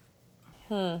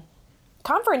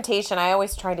 Confrontation, I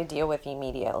always try to deal with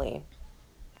immediately.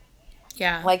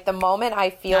 Yeah. Like the moment I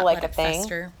feel Not like let a it thing.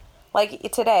 fester.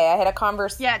 Like today, I had a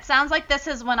conversation. Yeah, it sounds like this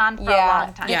has went on for a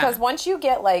long time. Yeah. Because once you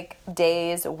get like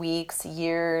days, weeks,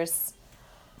 years,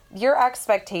 your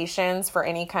expectations for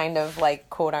any kind of like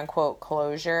quote unquote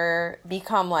closure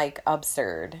become like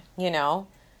absurd, you know?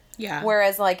 Yeah.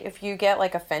 Whereas like if you get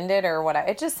like offended or whatever,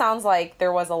 it just sounds like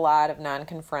there was a lot of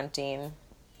non-confronting.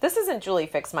 This isn't Julie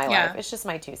Fix My Life. It's just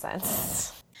my 2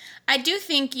 cents. I do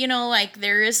think, you know, like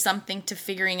there is something to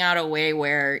figuring out a way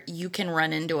where you can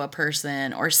run into a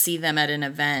person or see them at an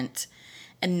event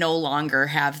and no longer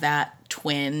have that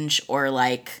twinge or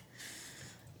like,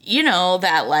 you know,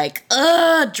 that like,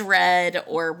 dread,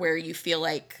 or where you feel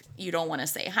like you don't want to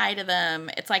say hi to them.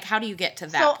 It's like, how do you get to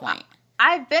that point?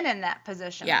 I've been in that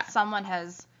position. Yeah. Someone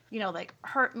has, you know, like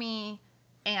hurt me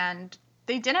and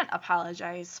they didn't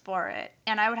apologize for it.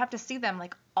 And I would have to see them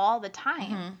like all the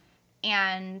time.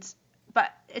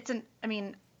 But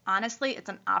honestly, it's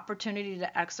an opportunity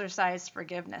to exercise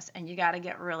forgiveness, and you got to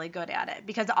get really good at it,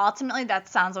 because ultimately that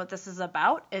sounds what this is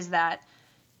about, is that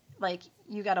like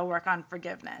you got to work on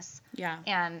forgiveness. Yeah.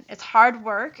 And it's hard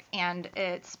work,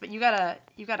 but you got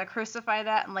to crucify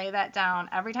that and lay that down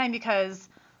every time, because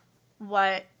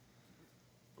what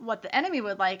the enemy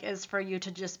would like is for you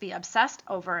to just be obsessed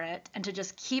over it and to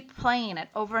just keep playing it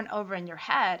over and over in your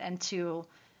head, and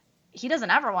he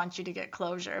doesn't ever want you to get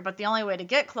closure, but the only way to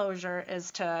get closure is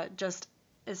to just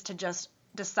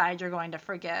decide you're going to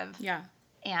forgive. Yeah.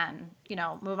 And, you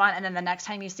know, move on. And then the next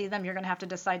time you see them, you're going to have to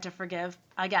decide to forgive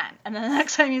again. And then the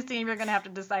next time you see them, you're going to have to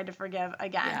decide to forgive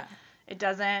again.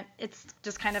 Yeah. It's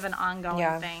just kind of an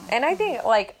ongoing thing. And I think,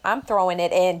 like, I'm throwing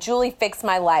it in. Julie Fix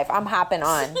My Life. I'm hopping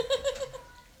on.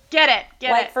 Get it.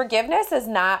 Like, forgiveness is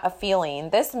not a feeling.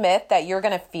 This myth that you're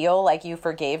going to feel like you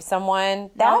forgave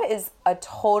someone, that is a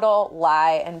total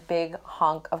lie and big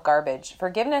hunk of garbage.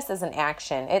 Forgiveness is an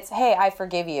action. It's, hey, I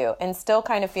forgive you, and still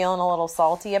kind of feeling a little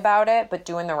salty about it, but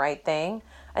doing the right thing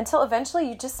until eventually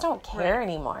you just don't care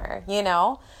anymore, you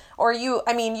know? Or you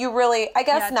really, I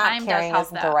guess not caring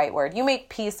isn't the right word. You make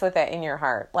peace with it in your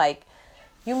heart. Like,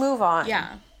 you move on.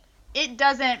 Yeah. It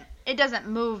doesn't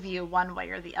move you one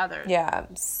way or the other. Yeah.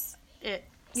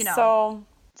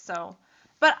 So,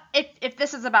 but if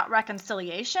this is about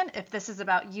reconciliation, if this is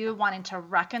about you wanting to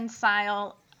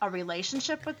reconcile a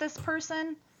relationship with this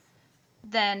person,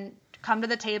 then come to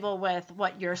the table with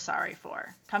what you're sorry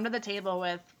for. Come to the table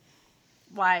with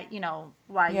why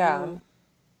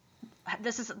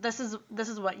this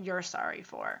is what you're sorry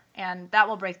for. And that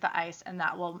will break the ice, and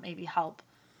that will maybe help,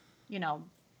 you know,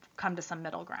 come to some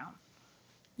middle ground.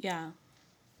 Yeah.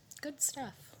 Good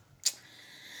stuff.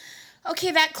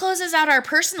 Okay, that closes out our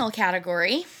personal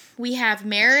category. We have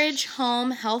marriage,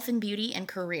 home, health and beauty, and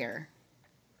career.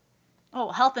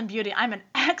 Oh, health and beauty. I'm an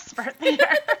expert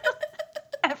there.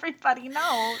 Everybody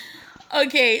knows.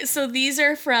 Okay, so these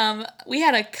are we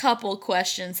had a couple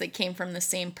questions that came from the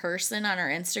same person on our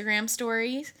Instagram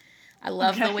stories. I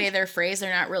love the way they're phrased.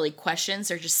 They're not really questions,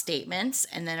 they're just statements,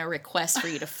 and then a request for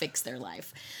you to fix their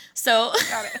life. So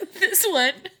this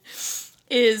one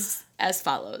is as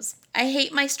follows. I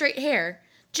hate my straight hair.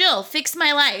 Jill, fix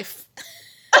my life.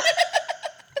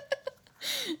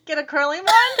 Get a curly one?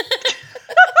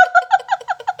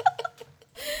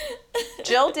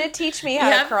 Jill did teach me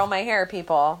how to curl my hair,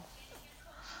 people.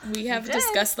 We have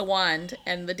discussed the wand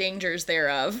and the dangers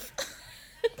thereof.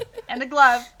 And a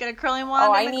glove. Get a curling wand.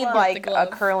 Oh, I need like a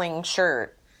curling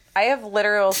shirt. I have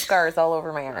literal scars all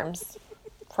over my arms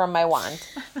from my wand.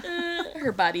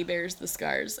 Her body bears the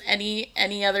scars.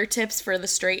 Any other tips for the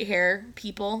straight hair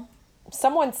people?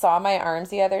 Someone saw my arms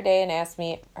the other day and asked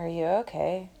me, "Are you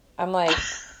okay?" I'm like,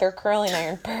 "They're curling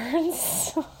iron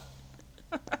burns."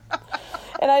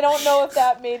 And I don't know if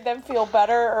that made them feel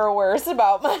better or worse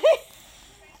about my...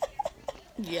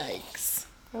 Yikes.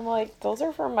 I'm like, those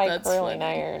are from my curling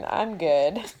iron. I'm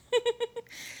good.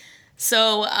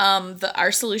 So,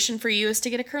 our solution for you is to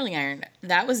get a curling iron.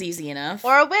 That was easy enough.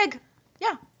 Or a wig.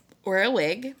 Yeah. Or a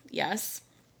wig, yes.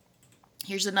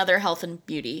 Here's another health and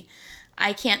beauty.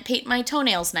 I can't paint my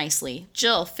toenails nicely.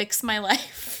 Jill, fix my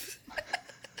life.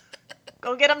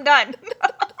 Go get them done.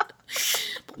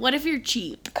 What if you're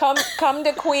cheap? Come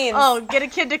to Queens. Oh, get a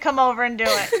kid to come over and do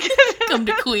it. Come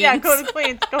to Queens. Yeah, go to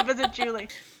Queens. Go visit Julie.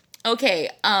 Okay,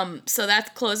 so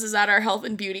that closes out our health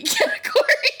and beauty category.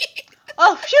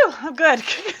 Oh, phew, I'm good.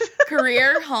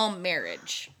 Career, home,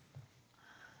 marriage.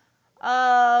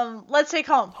 Let's take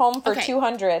home. Home for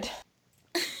 200.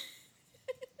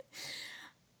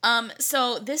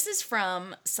 So this is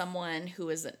from someone who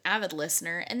is an avid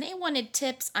listener, and they wanted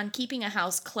tips on keeping a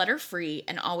house clutter-free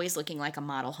and always looking like a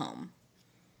model home.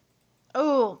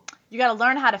 Oh, you got to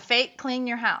learn how to fake clean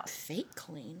your house. Fake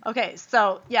clean? Okay,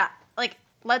 so, yeah, like,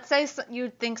 let's say you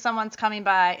think someone's coming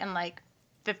by in, like,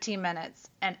 15 minutes,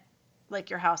 and, like,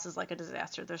 your house is like a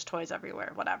disaster. There's toys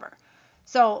everywhere, whatever.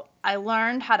 So I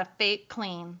learned how to fake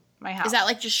clean my house. Is that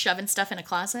like just shoving stuff in a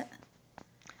closet?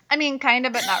 I mean, kind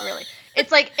of, but not really.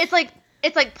 It's like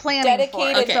planning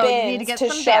Dedicated for it. So you need to bins get to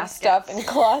some shove baskets. stuff in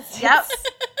closets.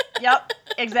 Yep,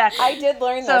 exactly. I did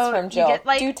learn So this from you Jill. get,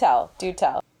 like- Do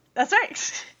tell. That's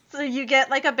right. So you get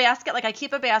like a basket, like I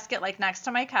keep a basket like next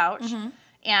to my couch,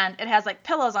 and it has like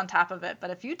pillows on top of it. But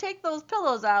if you take those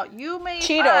pillows out, you may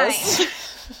Cheetos. find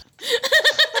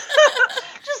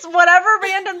just whatever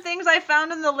random things I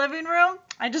found in the living room.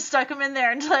 I just stuck them in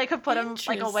there until I could put them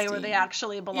like away where they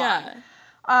actually belong.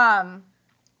 Yeah.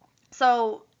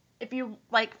 So if you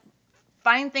like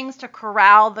find things to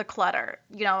corral the clutter,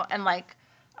 you know, and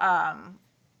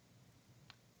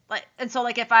and so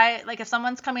if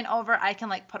someone's coming over, I can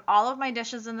like put all of my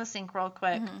dishes in the sink real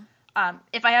quick.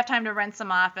 If I have time to rinse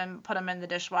them off and put them in the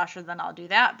dishwasher, then I'll do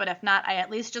that. But if not, I at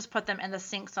least just put them in the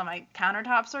sink so my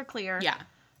countertops are clear. Yeah.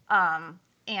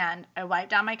 And I wipe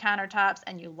down my countertops,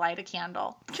 and you light a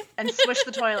candle and swish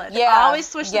the toilets. Yeah. I always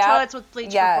swish the Yep. toilets with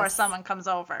bleach before Yes. someone comes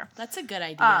over. That's a good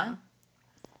idea.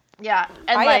 Yeah,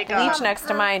 and I like have bleach next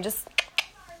to mine. Just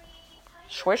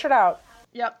swish it out.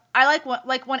 Yep. I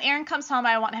like when Aaron comes home,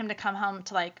 I want him to come home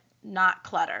to like not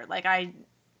clutter.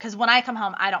 Because when I come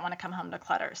home, I don't want to come home to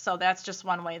clutter. So that's just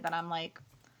one way that I'm like,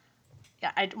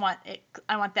 yeah, I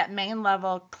want that main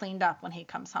level cleaned up when he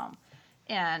comes home,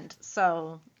 and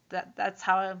so that's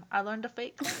how I learned to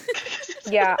fake clean.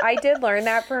 Yeah, I did learn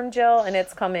that from Jill, and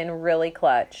it's come in really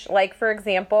clutch. Like, for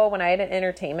example, when I had an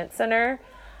entertainment center,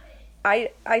 I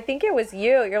think it was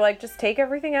you. You're like, just take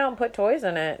everything out and put toys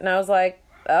in it. And I was like,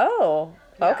 oh,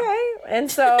 okay.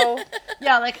 And so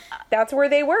Yeah, like that's where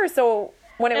they were. So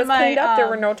when it was cleaned up, there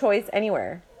were no toys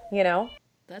anywhere, you know?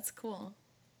 That's cool.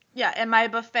 yeah, in my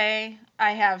buffet,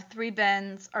 I have 3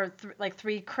 bins or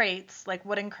 3 crates, like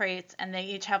wooden crates, and they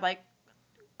each have like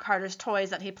Carter's toys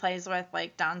that he plays with,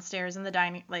 like downstairs in the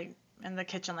dining, like in the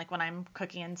kitchen, like when I'm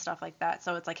cooking and stuff like that.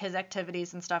 So it's like his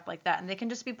activities and stuff like that, and they can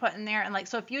just be put in there. And like,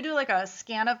 so if you do like a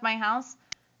scan of my house,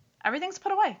 everything's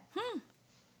put away.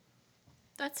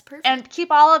 That's perfect. And keep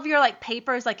all of your like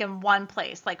papers like in one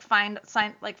place. Like find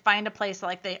a place that,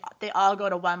 like they all go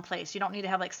to one place. You don't need to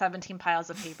have like 17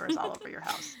 piles of papers all over your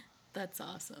house. That's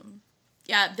awesome.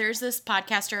 Yeah, there's this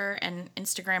podcaster and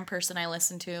Instagram person I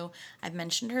listen to. I've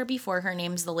mentioned her before. Her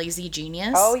name's The Lazy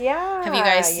Genius. Oh, yeah. Have you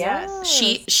guys? Yes.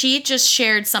 She just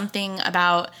shared something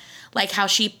about like how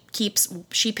she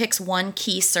picks one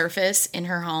key surface in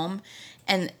her home,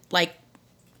 and like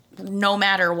no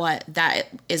matter what, that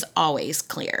is always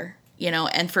clear. You know,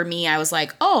 and for me, I was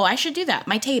like, oh, I should do that.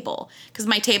 My table. Because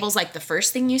my table's like the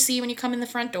first thing you see when you come in the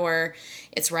front door.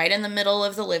 It's right in the middle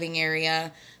of the living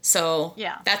area. So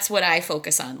Yeah. that's what I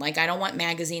focus on. Like, I don't want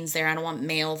magazines there. I don't want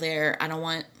mail there. I don't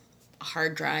want a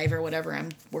hard drive or whatever I'm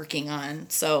working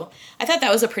on. So I thought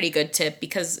that was a pretty good tip,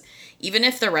 because even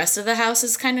if the rest of the house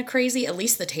is kind of crazy, at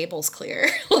least the table's clear.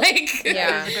 Like,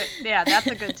 Yeah. Yeah, that's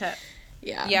a good tip.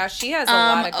 yeah. Yeah, she has a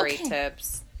lot of great okay.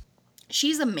 tips.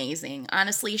 She's amazing.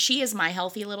 Honestly, she is my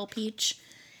healthy little peach.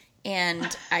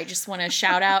 And I just want to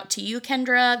shout out to you,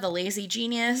 Kendra, the lazy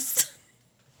genius.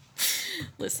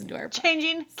 Listen to our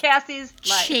Changing Cassie's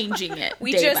life. changing it.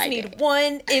 We day just by need day.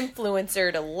 one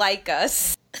influencer to like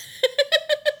us.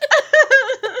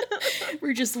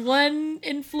 We're just one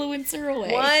influencer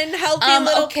away. One healthy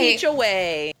little okay. peach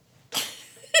away.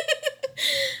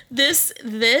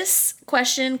 This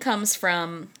question comes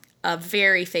from a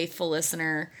very faithful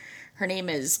listener. Her name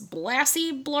is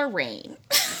Blassie Blarain.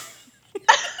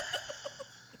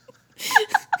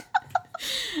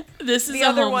 This is The a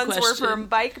other home ones question. were from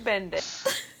Bike Bendit.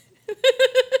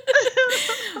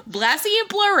 Blassie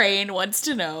Blarain wants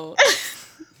to know.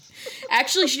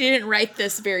 Actually, she didn't write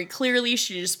this very clearly.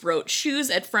 She just wrote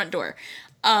shoes at front door.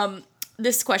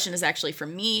 This question is actually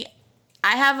from me.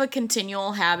 I have a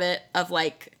continual habit of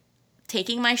like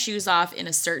taking my shoes off in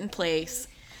a certain place,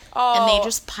 and they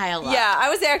just pile up. Yeah, I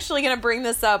was actually going to bring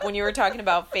this up when you were talking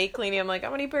about fake cleaning. I'm like,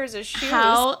 how many pairs of shoes?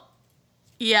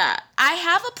 Yeah, I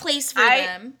have a place for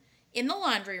them in the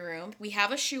laundry room. We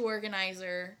have a shoe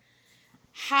organizer.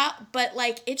 But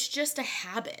like, it's just a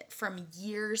habit from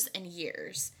years and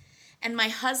years. And my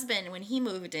husband, when he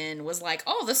moved in, was like,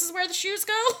 oh, this is where the shoes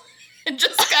go? And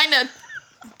just kind of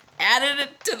added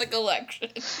it to the collection.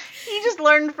 He just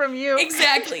learned from you.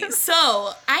 Exactly.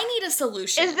 So I need a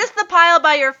solution. Is this the pile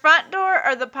by your front door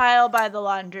or the pile by the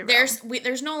laundry room?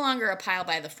 There's no longer a pile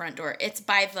by the front door. It's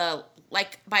by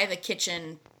the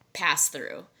kitchen pass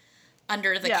through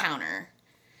under the counter.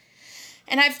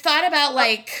 And I've thought about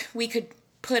like we could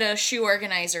put a shoe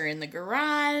organizer in the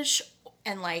garage,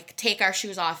 and like take our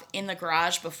shoes off in the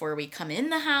garage before we come in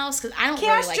the house because I don't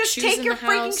Cash, really like just shoes take in your the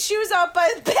freaking house. shoes out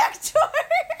by the back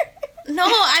door. No,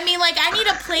 I mean like I need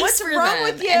a place What's for wrong them.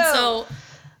 with you? And so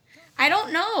I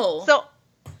don't know. So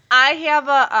I have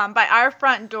a by our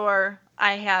front door.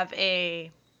 I have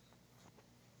a.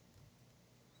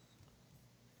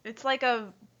 It's like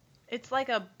a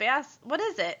bass. What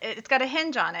is it? It's got a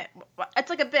hinge on it. It's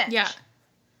like a bench. Yeah.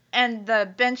 And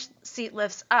the bench seat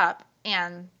lifts up,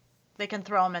 and they can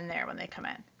throw them in there when they come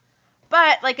in.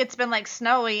 But like it's been like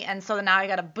snowy, and so now I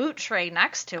got a boot tray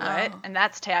next to it, and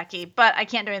that's tacky. But I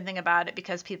can't do anything about it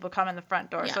because people come in the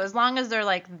front door. Yeah. So as long as they're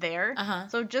like there, Uh-huh.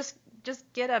 so just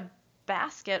get a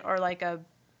basket or like a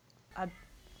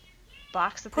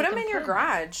box that Put they them can in your put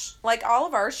garage. Like all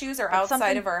of our shoes are Like outside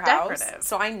something of our house, decorative.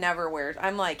 so I never wear.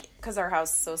 I'm like, because our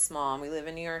house is so small and we live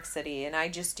in New York City, and I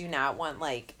just do not want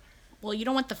like Well, you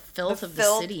don't want the filth of the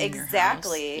filth. city in your house.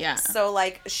 Exactly. Yeah. So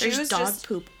like shoes There's dog just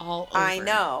poop all over. I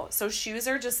know. So shoes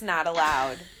are just not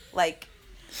allowed. Like,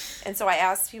 and so I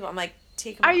asked people. I'm like,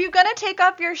 take them. Are you gonna take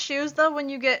off your shoes though when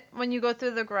you go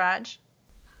through the garage?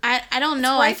 I don't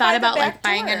know. right I thought by the about like back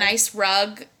buying a door. nice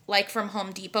rug, like from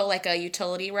Home Depot, like a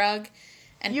utility rug.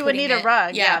 And You would putting need a it-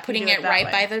 rug, Yeah, yeah, if you putting do it it that right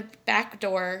way. by the back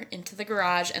door into the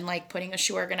garage and like putting a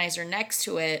shoe organizer next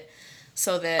to it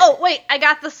so that. Oh wait, I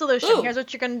got the solution. Ooh. Here's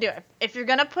what you're gonna do. If you're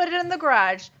gonna put it in the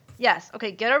garage, yes, okay,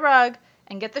 get a rug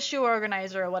and get the shoe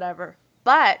organizer or whatever.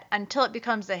 But until it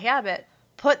becomes a habit,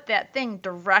 put that thing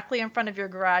directly in front of your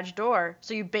garage door,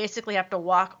 so you basically have to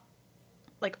walk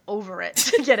like over it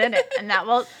to get in it, and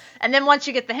then once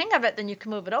you get the hang of it, then you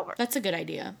can move it over. That's a good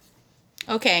idea.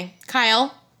 Okay,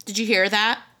 Kyle, did you hear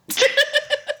that?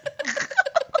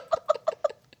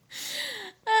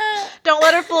 Don't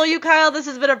let her fool you, Kyle. This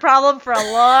has been a problem for a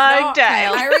long No,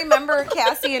 time. I remember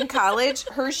Cassie in college,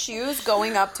 her shoes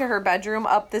going up to her bedroom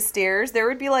up the stairs. There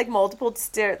would be like multiple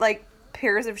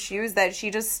pairs of shoes that she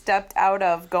just stepped out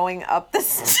of going up the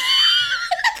stairs.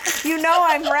 You know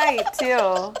I'm right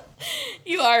too.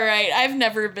 You are right. I've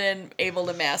never been able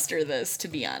to master this, to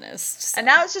be honest. And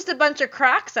now it's just a bunch of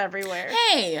Crocs everywhere.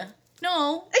 Hey,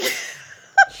 no.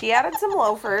 She added some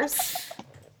loafers.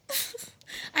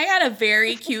 I got a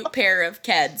very cute pair of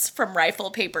Keds from Rifle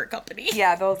Paper Company.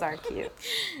 Yeah, those are cute.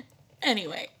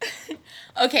 Anyway.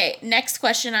 Okay, next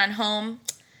question on home.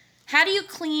 How do you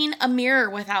clean a mirror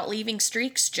without leaving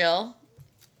streaks, Jill?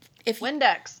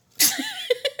 Windex.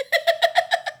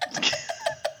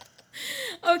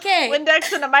 Okay.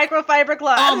 Windex and a microfiber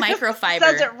cloth. Oh, microfiber. It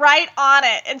says it right on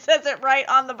it. It says it right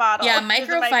on the bottle. Yeah, There's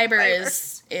a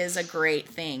microfiber is a great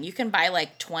thing. You can buy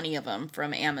like 20 of them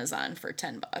from Amazon for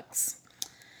 $10.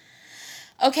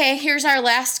 Okay, here's our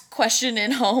last question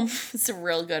in home. It's a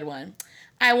real good one.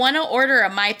 I want to order a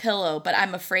MyPillow, but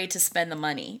I'm afraid to spend the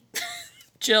money.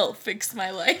 Jill, fix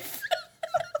my life.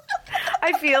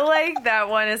 I feel like that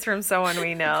one is from someone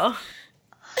we know.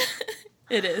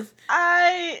 It is.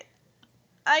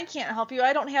 I can't help you.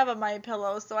 I don't have a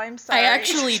MyPillow, so I'm sorry. I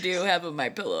actually do have a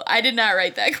MyPillow. I did not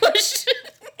write that question.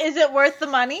 Is it worth the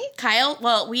money? Kyle,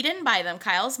 well, we didn't buy them.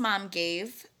 Kyle's mom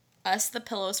gave us the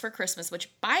pillows for Christmas, which,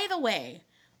 by the way,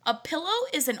 a pillow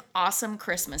is an awesome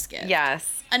Christmas gift.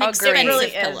 Yes. An It expensive really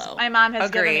pillow. is. My mom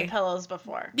has given Agree. me pillows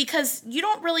before. Because you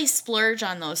don't really splurge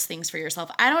on those things for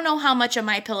yourself. I don't know how much a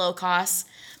MyPillow costs,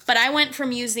 but I went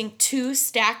from using 2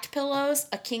 stacked pillows,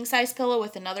 a king-size pillow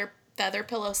with another feather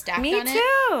pillow stacked Me on it.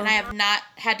 too. And I have not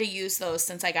had to use those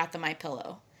since I got the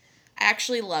MyPillow. I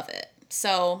actually love it.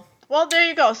 So Well, there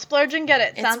you go. Splurge and get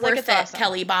it. it's Sounds worth like it's it, awesome.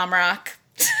 Kelly Bomrock.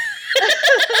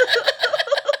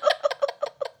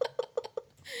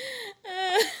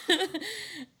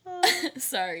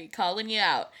 Sorry, calling you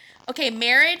out. Okay,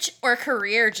 marriage or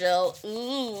career, Jill?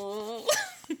 Ooh.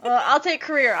 I'll take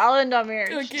career. I'll end on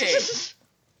marriage. Okay.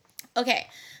 Okay,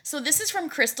 so this is from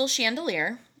Crystal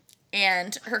Chandelier,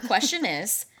 and her question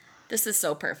is, this is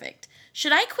so perfect.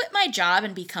 Should I quit my job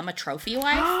and become a trophy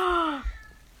wife?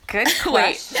 Good Wait,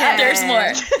 question. there's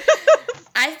more.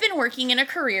 I've been working in a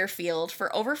career field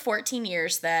for over 14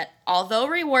 years that, although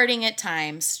rewarding at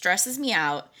times, stresses me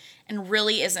out and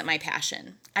really isn't my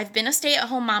passion. I've been a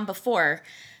stay-at-home mom before,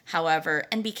 however,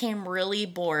 and became really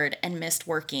bored and missed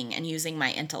working and using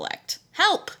my intellect.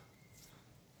 Help!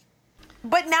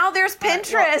 But now there's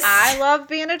Pinterest. Well, I love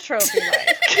being a trophy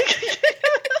wife.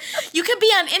 You could be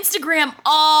on Instagram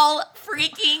all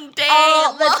freaking day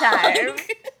All the long. time.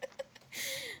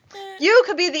 You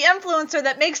could be the influencer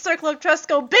that makes Circle of Trust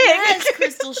go big. Yes,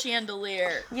 Crystal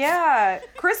Chandelier. Yeah.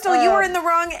 Crystal, you were in the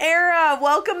wrong era.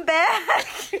 Welcome back.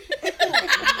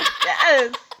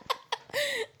 Yes.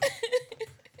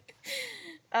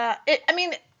 I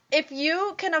mean, if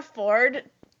you can afford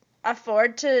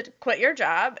afford to quit your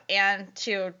job and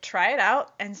to try it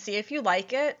out and see if you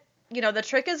like it. You know, the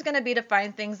trick is going to be to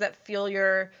find things that fuel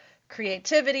your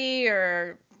creativity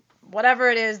or whatever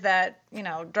it is that, you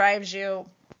know, drives you.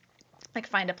 Like,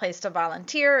 find a place to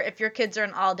volunteer. If your kids are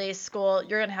in all-day school,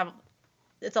 you're going to have,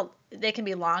 they can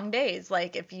be long days.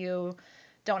 Like, if you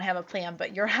don't have a plan,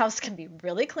 but your house can be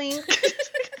really clean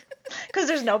because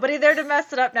there's nobody there to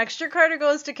mess it up. Next year, Carter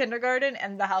goes to kindergarten,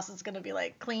 and the house is going to be,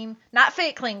 like, clean. Not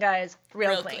fake clean, guys.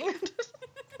 Real clean.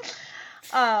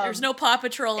 There's no Paw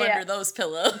Patrol under those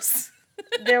pillows.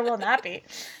 There will not be.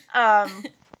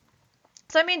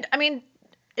 So, I mean,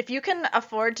 if you can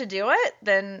afford to do it,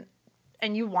 then,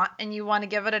 and you want to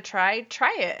give it a try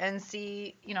it and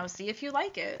see if you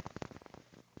like it.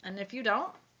 And if you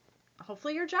don't,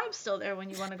 hopefully your job's still there when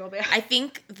you want to go back. I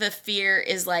think the fear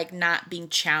is like not being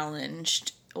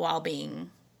challenged while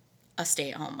being a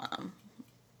stay-at-home mom.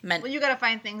 Well, you got to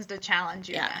find things to challenge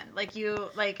you then. Like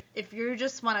if you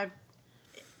just want to,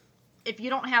 if you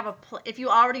don't have if you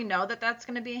already know that that's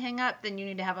going to be a hang up, then you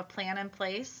need to have a plan in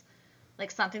place. Like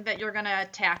something that you're going to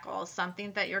tackle,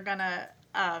 something that you're going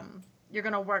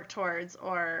to work towards,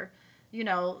 or, you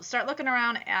know, start looking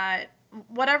around at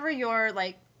whatever your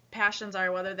like passions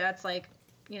are, whether that's like,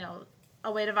 you know,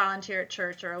 a way to volunteer at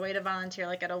church or a way to volunteer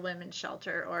like at a women's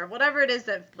shelter or whatever it is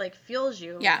that like fuels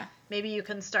you. Yeah. Maybe you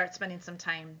can start spending some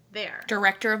time there.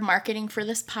 Director of marketing for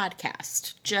this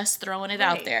podcast. Just throwing it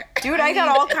out there. Dude, I got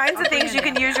all kinds of things you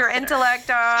can use your intellect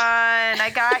on.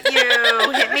 I got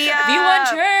you. Hit me up. If you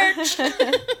want church.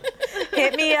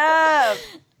 Hit me up.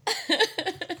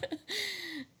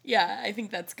 Yeah, I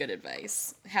think that's good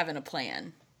advice. Having a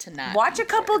plan to not watch a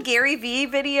couple Gary Vee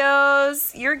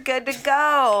videos. You're good to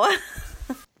go.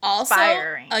 Also,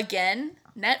 again,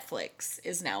 Netflix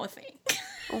is now a thing.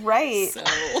 Right. So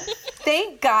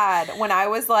thank God when I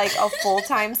was like a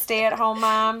full-time stay-at-home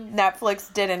mom,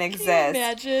 Netflix didn't exist. Can you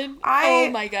imagine? Oh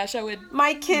my gosh, I would.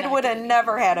 My kid would have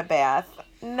never had a bath.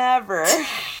 Never.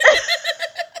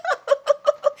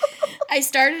 I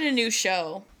started a new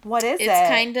show. What is it? It's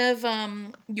kind of,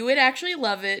 you would actually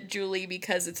love it, Julie,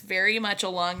 because it's very much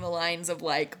along the lines of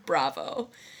like Bravo.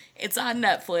 It's on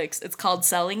Netflix. It's called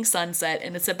Selling Sunset,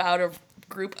 and it's about a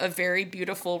group of very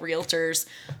beautiful realtors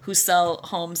who sell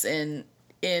homes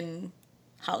in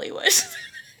Hollywood.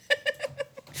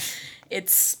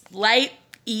 It's light,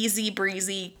 easy,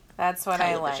 breezy. That's what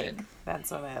television. I like.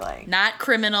 That's what I like. Not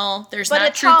criminal. There's but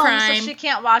not true crime. So she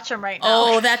can't watch them right now.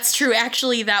 Oh, that's true.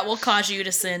 Actually, that will cause you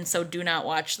to sin, so do not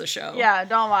watch the show. Yeah,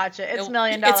 don't watch it. It's $1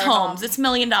 million homes. It's homes. It's $1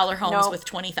 million homes with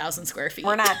 20,000 square feet.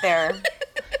 We're not there.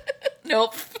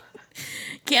 Nope.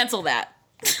 Cancel that.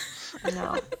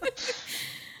 No.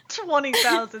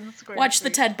 20,000 square Watch feet. the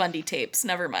Ted Bundy tapes.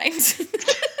 Never mind.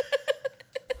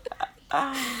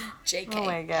 JK. Oh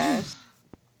my gosh.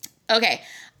 Okay.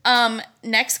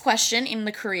 Next question in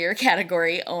the career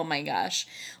category. Oh my gosh.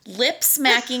 Lip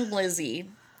smacking Lizzie.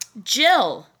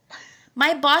 Jill,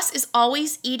 my boss is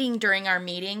always eating during our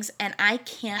meetings and I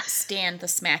can't stand the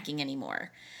smacking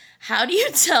anymore. How do you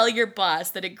tell your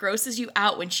boss that it grosses you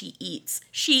out when she eats?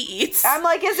 She eats. I'm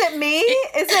like, is it me?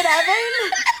 Is it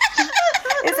Evan?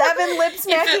 Is Evan lip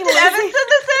smacking Lizzie? Evan said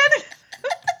this in?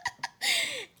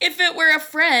 If it were a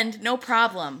friend, no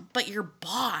problem. But your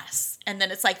boss. And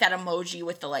then it's like that emoji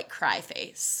with the like cry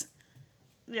face.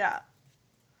 Yeah.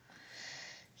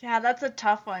 Yeah, that's a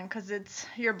tough one because it's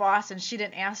your boss and she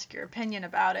didn't ask your opinion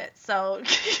about it. So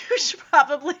you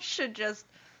probably should just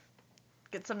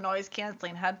get some noise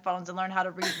canceling headphones and learn how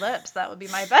to read lips. That would be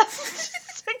my best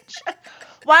suggestion.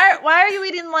 Why are you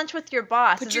eating lunch with your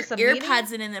boss? Put is your this a earpods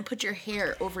meeting? in and then put your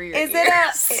hair over your Is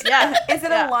ears.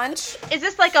 it a lunch? Is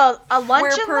this like a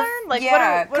lunch and learn? Like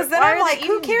yeah, because then I'm like,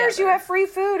 who cares? Together? You have free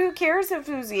food. Who cares if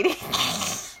who's eating?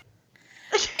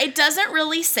 It doesn't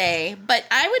really say, but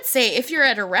I would say if you're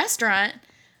at a restaurant,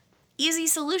 easy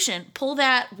solution. Pull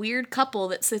that weird couple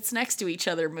that sits next to each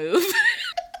other move.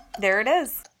 There it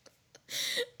is.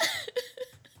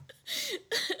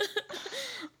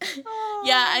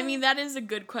 Yeah, I mean, that is a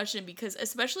good question because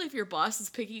especially if your boss is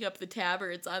picking up the tab or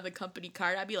it's on the company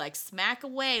card, I'd be like, smack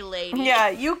away, lady. Yeah,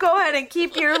 you go ahead and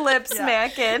keep your lips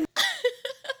smacking.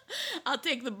 I'll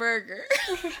take the burger.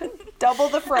 Double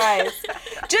the fries.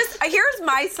 Just, here's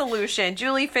my solution.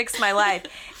 Julie fixed my life.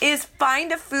 Is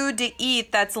find a food to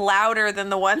eat that's louder than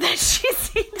the one that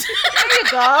she's eating. There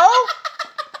you go.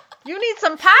 You need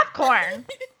some popcorn.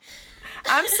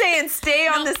 I'm saying stay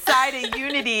on the side of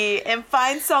unity and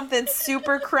find something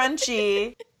super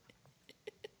crunchy.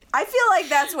 I feel like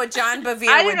that's what John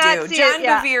Bevere would do. John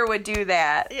Bevere would do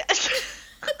that. Yeah.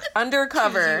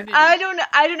 Undercover.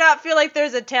 I do not feel like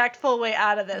there's a tactful way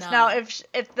out of this. No. Now,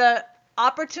 if the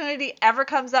opportunity ever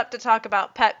comes up to talk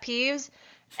about pet peeves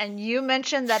and you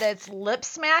mention that it's lip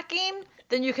smacking,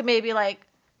 then you can maybe like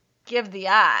give the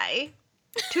eye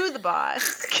to the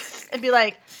boss and be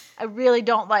like, I really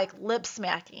don't like lip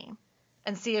smacking,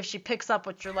 and see if she picks up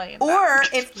what you're laying down. Or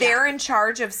if they're in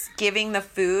charge of giving the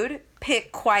food,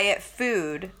 pick quiet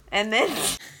food. And then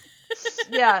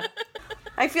Yeah.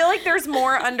 I feel like there's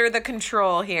more under the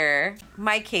control here.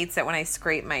 Mike hates it when I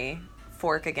scrape my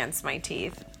fork against my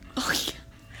teeth. Oh, yeah.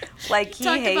 Like, he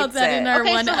Talked hates about that it. in our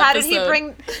Okay, one so how did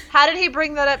episode. he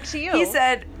bring that up to you? He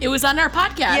said, It was on our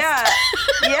podcast.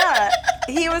 yeah.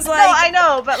 He was like, no, I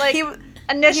know, but like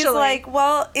initially. He's like,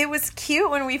 well, it was cute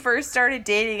when we first started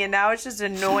dating, and now it's just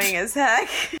annoying as heck.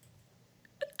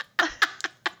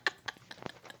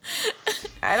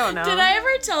 I don't know. Did I ever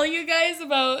tell you guys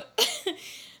about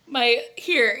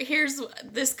here's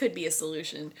this could be a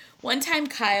solution. One time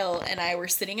Kyle and I were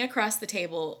sitting across the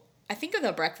table, I think of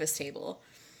the breakfast table.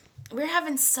 We were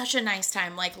having such a nice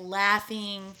time, like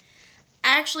laughing.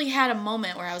 I actually had a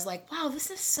moment where I was like, wow, this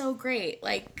is so great.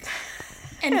 Like,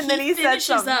 and then he said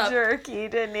something up. jerky,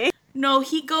 didn't he? No,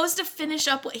 he goes to finish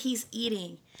up what he's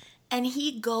eating, and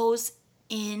he goes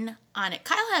in on it.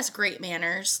 Kyle has great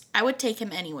manners. I would take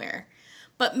him anywhere.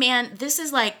 But man, this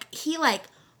is like, he like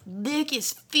lick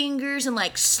his fingers and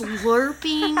like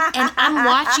slurping, and I'm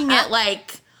watching it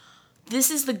like, this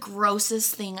is the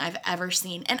grossest thing I've ever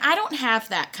seen. And I don't have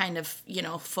that kind of,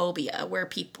 phobia where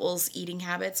people's eating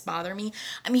habits bother me.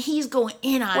 I mean, he's going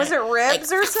in on it. Was it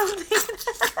ribs or something?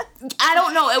 I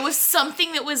don't know. It was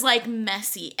something that was like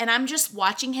messy. And I'm just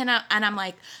watching him and I'm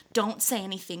like, don't say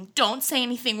anything. Don't say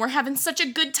anything. We're having such a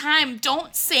good time.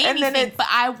 Don't say anything. But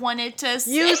I wanted to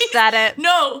say. You said it.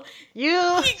 No. He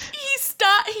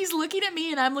stopped. He's looking at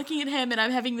me and I'm looking at him and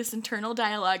I'm having this internal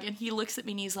dialogue. And he looks at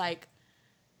me and he's like,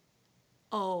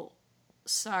 oh,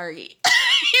 sorry.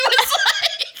 He was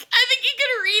like, I think he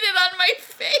could read it on my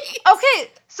face.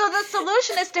 Okay, so the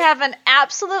solution is to have an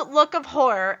absolute look of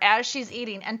horror as she's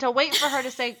eating and to wait for her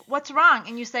to say, what's wrong?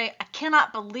 And you say, I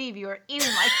cannot believe you are eating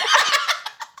like that.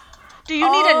 Do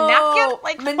you need a napkin?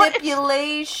 Like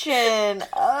manipulation.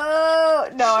 Oh,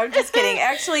 no, I'm just kidding.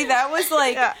 Actually, that was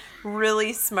like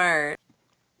really smart.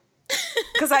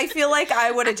 Because I feel like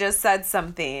I would have just said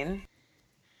something.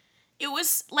 It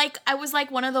was like, I was like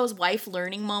one of those wife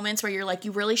learning moments where you're like,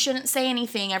 you really shouldn't say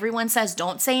anything. Everyone says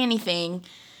don't say anything.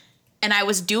 And I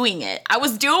was doing it.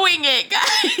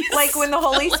 Guys. Like when the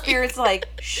Holy Spirit's like,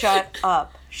 shut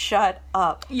up, shut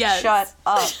up, yes. shut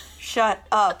up, shut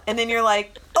up. And then you're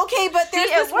like, okay, but there's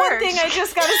this one thing I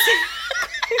just gotta say.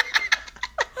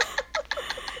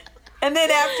 And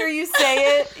then after you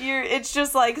say it, it's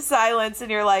just like silence and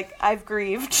you're like, I've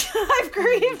grieved. I've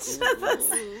grieved.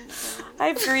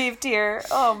 I've grieved here.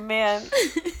 Oh man.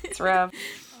 It's rough.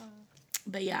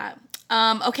 But yeah.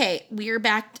 Okay, we're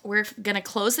back. We're going to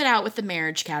close it out with the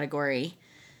marriage category.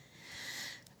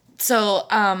 So,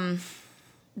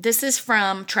 this is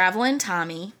from Travelin'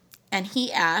 Tommy, and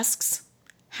he asks,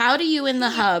 how do you and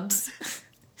the hubs...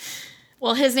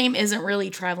 Well, his name isn't really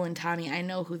Travelin' Tommy. I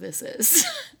know who this is.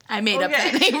 I made up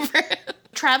that name for him.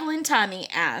 Travelin' Tommy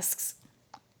asks,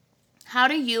 how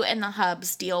do you and the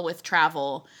hubs deal with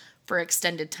travel for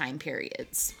extended time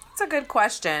periods? That's a good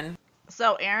question.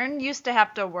 So Aaron used to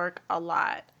have to work a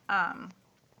lot,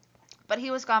 but he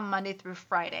was gone Monday through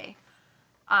Friday,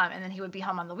 and then he would be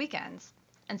home on the weekends.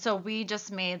 And so we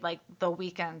just made like the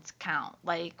weekends count.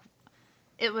 Like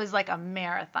it was like a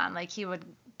marathon. Like he would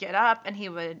get up and he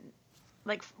would,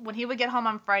 like when he would get home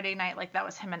on Friday night, like that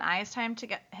was him and I's time to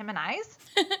get him and I's.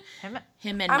 Him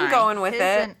and I'm mine. going with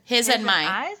it. His and mine.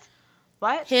 I's?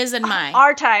 What? His and mine.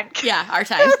 Our time. Yeah, our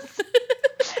time.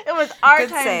 It was our Good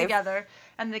time save. together.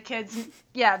 And the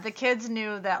kids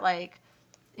knew that, like,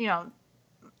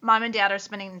 mom and dad are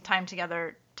spending time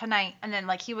together tonight. And then,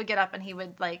 like, he would get up and he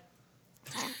would, like,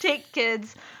 take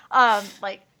kids,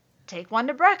 like, take one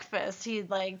to breakfast. He'd,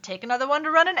 like, take another one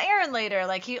to run an errand later.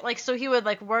 So he would,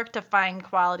 like, work to find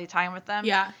quality time with them.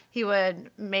 Yeah. He would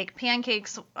make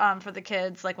pancakes for the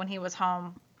kids, like, when he was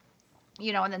home.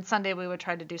 And then Sunday we would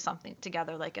try to do something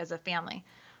together, like, as a family.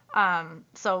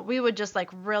 So we would just like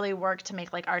really work to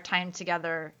make like our time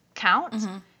together count.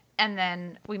 Mm-hmm. And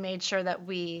then we made sure that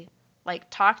we like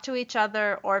talk to each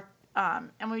other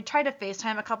and we tried to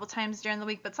FaceTime a couple times during the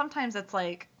week, but sometimes it's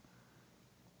like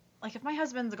if my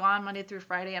husband's gone Monday through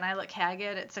Friday and I look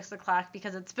haggard at 6:00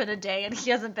 because it's been a day and he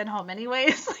hasn't been home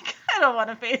anyways, like I don't want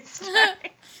to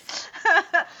FaceTime.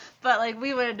 But like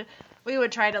we would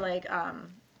try to like,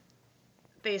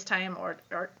 FaceTime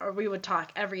or we would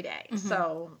talk every day. Mm-hmm.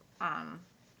 So,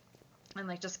 and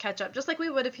like just catch up just like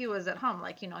we would if he was at home.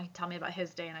 Like, he'd tell me about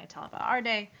his day and I'd tell about our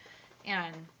day.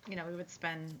 and we would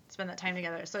spend that time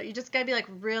together. So you just gotta be like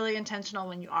really intentional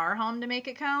when you are home to make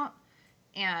it count,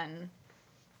 and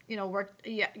work.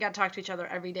 You gotta talk to each other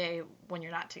every day when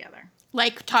you're not together.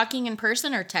 Like talking in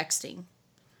person or texting?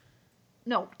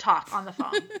 No, talk on the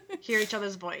phone. Hear each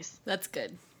other's voice. That's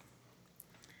good.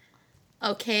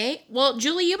 Okay. Well,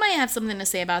 Julie, you might have something to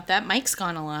say about that. Mike's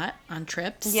gone a lot on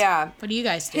trips. Yeah. What do you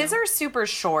guys do? His are super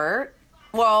short.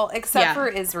 Well, except for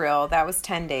Israel. That was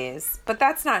 10 days. But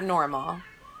that's not normal.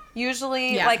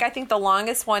 Usually, I think the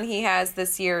longest one he has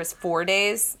this year is 4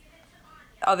 days,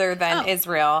 other than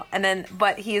Israel. And then,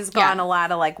 but he's gone a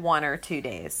lot of 1 or 2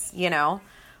 days,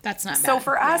 That's not bad. So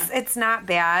for us, it's not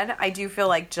bad. I do feel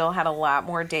like Jill had a lot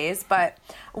more days, but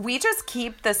we just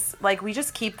keep this,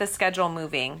 the schedule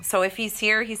moving. So if he's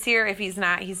here, he's here. If he's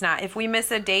not, he's not. If we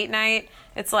miss a date night,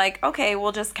 it's okay,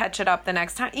 we'll just catch it up the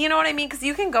next time. You know what I mean? Because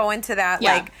you can go into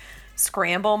that,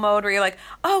 scramble mode where you're like,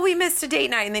 oh, we missed a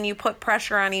date night. And then you put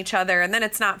pressure on each other and then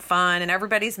it's not fun and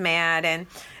everybody's mad. And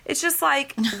it's just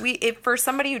if for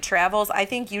somebody who travels, I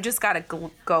think you just got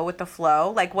to go with the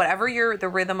flow. Whatever the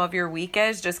rhythm of your week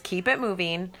is, just keep it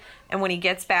moving. And when he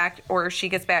gets back or she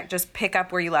gets back, just pick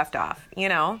up where you left off,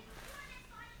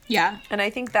 Yeah. And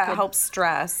I think that helps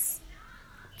stress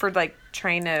for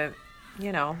trying to,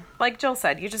 like Jill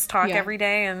said, you just talk every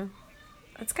day and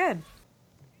it's good.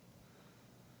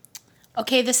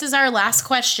 Okay, this is our last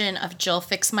question of Jill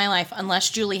Fix My Life, unless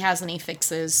Julie has any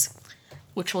fixes,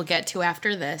 which we'll get to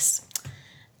after this.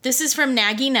 This is from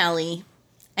Naggy Nelly,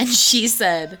 and she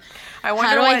said, I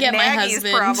wonder what Nagy's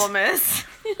problem is.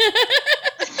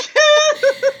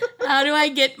 How do I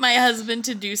get my husband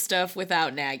to do stuff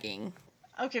without nagging?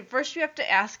 Okay, first you have to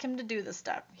ask him to do the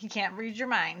stuff. He can't read your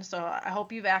mind, so I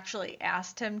hope you've actually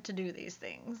asked him to do these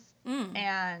things.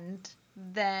 And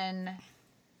then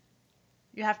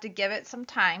you have to give it some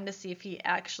time to see if he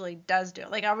actually does do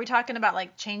it. Are we talking about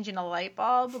changing a light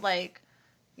bulb? What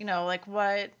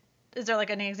is there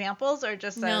any examples or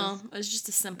just No, it was just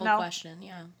a simple question.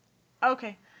 Yeah.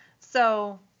 Okay.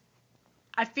 So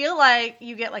I feel like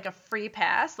you get a free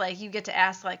pass. You get to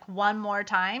ask one more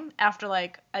time after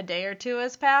a day or two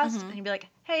has passed, and you'd be like,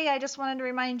 "Hey, I just wanted to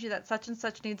remind you that such and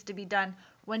such needs to be done.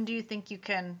 When do you think you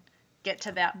can get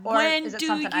to that, or is it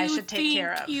something I should take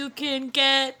care of?" You can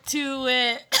get to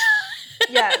it.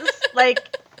 Yes,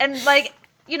 and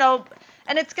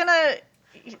it's gonna.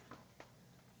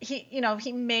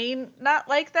 He may not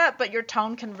like that, but your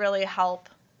tone can really help,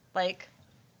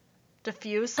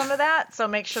 diffuse some of that. So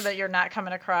make sure that you're not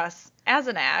coming across as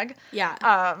an ag.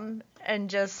 Yeah. And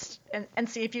just and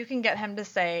see if you can get him to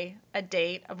say a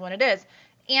date of when it is.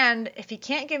 And if he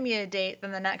can't give me a date,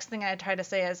 then the next thing I try to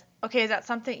say is, okay, is that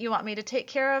something you want me to take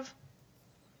care of?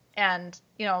 And,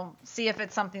 see if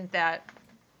it's something that,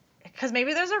 because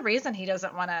maybe there's a reason he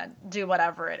doesn't want to do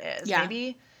whatever it is. Yeah.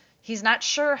 Maybe he's not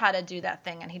sure how to do that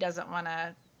thing and he doesn't want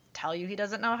to tell you he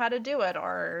doesn't know how to do it,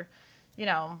 or,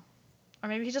 or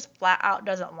maybe he just flat out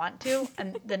doesn't want to.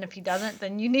 And then if he doesn't,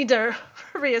 then you need to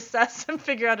reassess and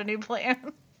figure out a new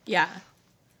plan. Yeah.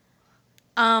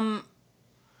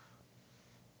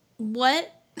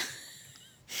 What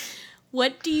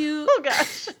do you... Oh,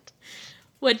 gosh.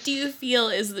 What do you feel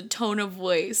is the tone of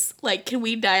voice? Can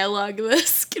we dialogue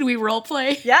this? Can we role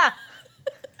play? Yeah.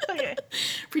 Okay.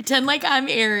 Pretend like I'm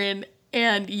Aaron,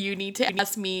 and you need to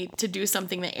ask me to do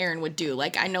something that Aaron would do.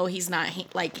 I know he's not,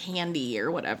 handy or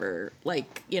whatever. What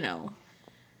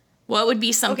would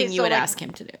be something you would ask him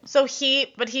to do? So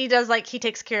he does, he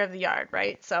takes care of the yard,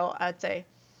 right? So I'd say,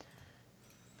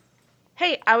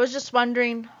 hey, I was just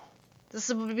wondering... This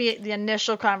would be the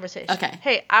initial conversation. Okay.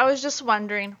 Hey, I was just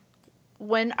wondering,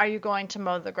 when are you going to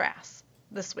mow the grass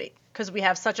this week? Because we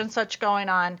have such and such going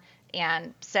on,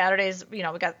 and Saturdays, we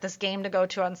got this game to go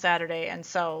to on Saturday, and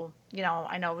so,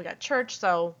 I know we got church,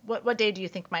 so what day do you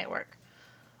think might work?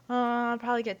 I'll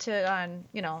probably get to it on,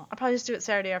 I'll probably just do it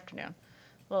Saturday afternoon.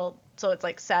 Well, so it's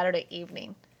Saturday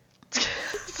evening.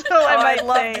 So I'd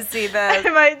love to see that.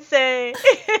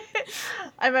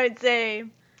 I might say,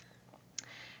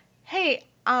 hey,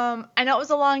 I know it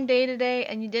was a long day today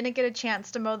and you didn't get a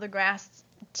chance to mow the grass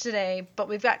today, but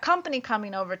we've got company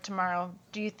coming over tomorrow.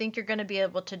 Do you think you're going to be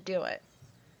able to do it?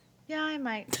 Yeah, I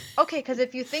might. Okay, because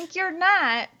if you think you're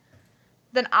not,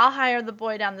 then I'll hire the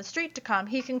boy down the street to come.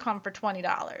 He can come for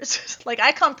 $20.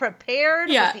 I come prepared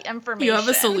with the information. You have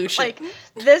a solution.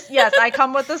 Yes, I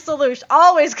come with a solution.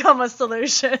 Always come with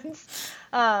solutions.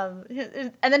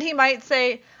 And then he might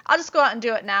say, I'll just go out and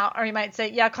do it now. Or he might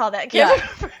say, yeah, call that kid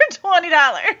for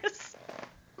 $20.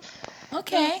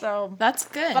 Okay. So that's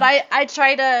good. But I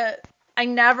try to, I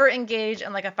never engage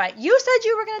in like a fight. You said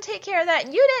you were going to take care of that.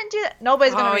 You didn't do that.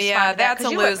 Nobody's going to respond to that. That's a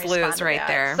 'cause you wouldn't lose-lose respond to right that.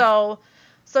 there.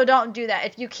 So don't do that.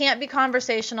 If you can't be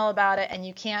conversational about it and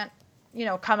you can't,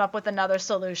 come up with another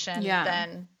solution,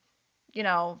 then,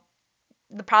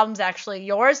 the problem's actually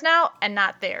yours now and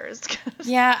not theirs.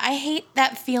 Yeah, I hate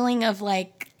that feeling of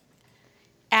like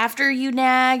after you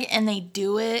nag and they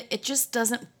do it, it just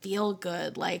doesn't feel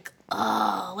good. Like,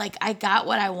 oh, like I got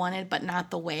what I wanted, but not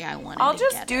the way I wanted. I'll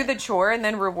just do the chore and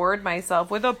then reward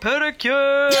myself with a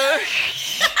pedicure.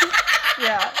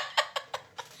 Yeah.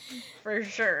 For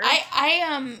sure. I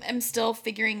am still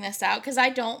figuring this out because I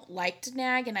don't like to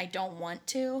nag and I don't want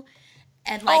to.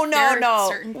 And like,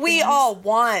 certain we things... all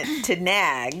want to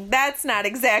nag. That's not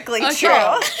exactly true.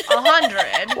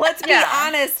 100. Let's be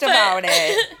honest about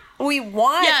it. We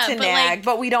want to nag, like,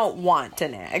 but we don't want to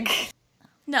nag.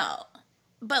 No.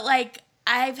 But like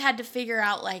I've had to figure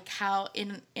out like how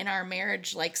in our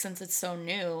marriage, like since it's so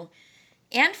new,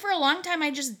 and for a long time I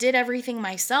just did everything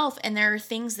myself, and there are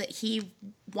things that he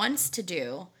wants to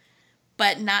do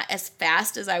but not as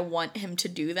fast as I want him to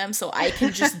do them, so I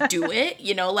can just do it.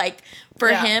 Like for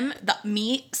him,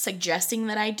 me suggesting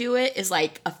that I do it is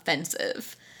like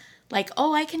offensive. Like,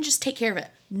 oh, I can just take care of it.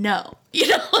 No,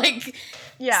 like.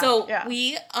 Yeah. So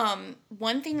we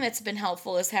one thing that's been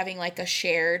helpful is having like a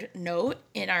shared note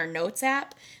in our notes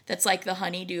app that's like the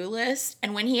honey-do list,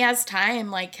 and when he has time,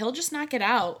 like he'll just knock it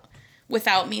out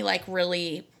without me like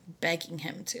really begging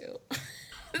him to.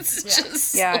 It's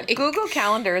just like, Google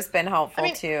Calendar has been helpful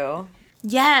too.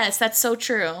 Yes, that's so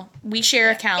true. We share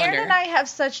a calendar. Aaron and I have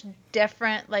such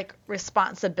different like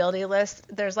responsibility lists.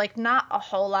 There's like not a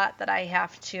whole lot that I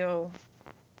have to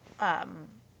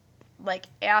like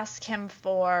ask him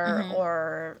for,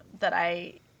 or that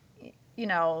I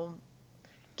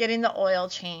getting the oil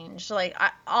changed. Like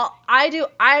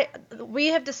we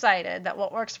have decided that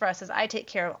what works for us is I take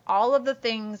care of all of the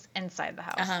things inside the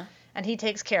house. And he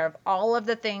takes care of all of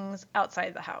the things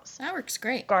outside the house. That works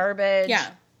great. Garbage,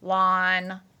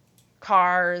 lawn,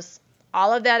 cars,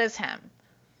 all of that is him.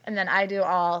 And then I do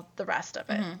all the rest of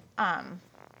it. And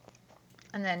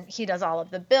then he does all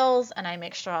of the bills, and I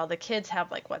make sure all the kids have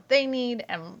like what they need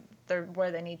and they're where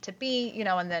they need to be,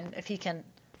 and then if he can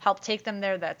help take them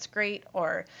there, that's great.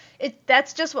 Or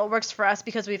that's just what works for us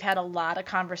because we've had a lot of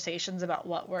conversations about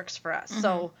what works for us.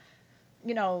 So,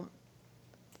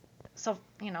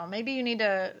 maybe you need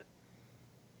to,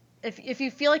 if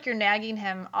you feel like you're nagging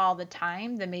him all the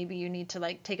time, then maybe you need to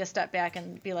like take a step back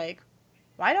and be like,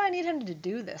 why do I need him to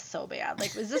do this so bad?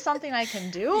 Like, is this something I can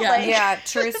do?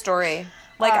 True story.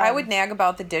 Like I would nag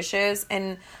about the dishes,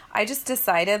 and I just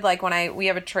decided like when we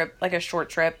have a trip, like a short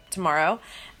trip tomorrow,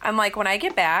 I'm like, when I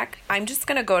get back, I'm just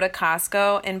going to go to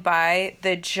Costco and buy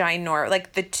the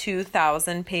like the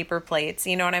 2,000 paper plates.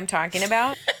 You know what I'm talking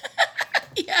about?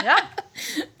 Yeah.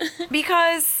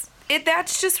 Because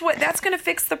that's going to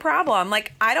fix the problem.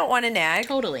 Like, I don't want to nag.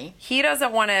 Totally. He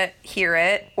doesn't want to hear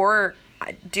it or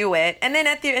do it. And then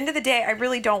at the end of the day, I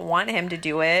really don't want him to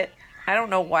do it. I don't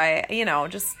know why,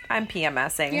 just I'm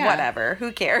PMSing, whatever.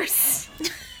 Who cares?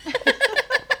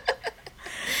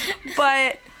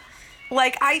 But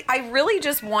like, I really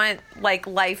just want like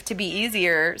life to be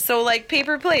easier. So like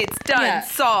paper plates, done,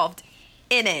 solved,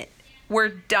 in it. We're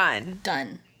done.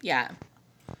 Done. Yeah.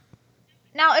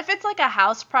 Now, if it's like a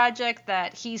house project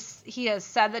that he has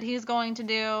said that he's going to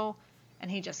do, and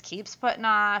he just keeps putting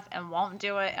off and won't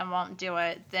do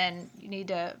it, then you need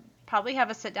to probably have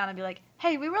a sit down and be like,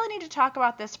 hey, we really need to talk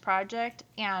about this project,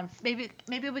 and maybe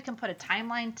we can put a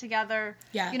timeline together.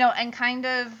 Yeah. And kind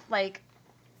of like,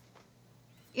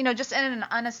 just in an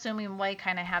unassuming way,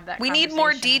 kind of have that We conversation. need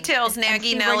more details, and Naggy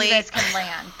see Nelly. where you guys can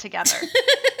land together.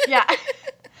 Yeah.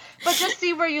 But just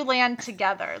see where you land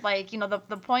together. Like,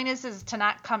 the point is to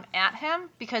not come at him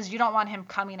because you don't want him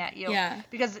coming at you. Yeah.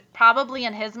 Because probably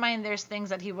in his mind, there's things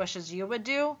that he wishes you would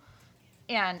do.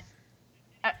 And,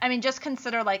 I mean, just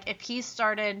consider, like, if he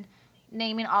started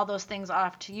naming all those things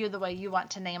off to you the way you want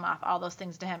to name off all those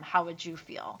things to him, how would you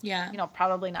feel? Yeah.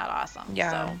 Probably not awesome.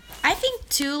 Yeah. So. I think,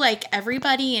 too, like,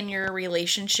 everybody in your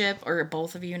relationship, or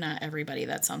both of you, not everybody,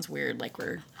 that sounds weird, like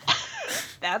we're...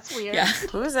 That's weird. Yeah.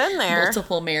 Who's in there?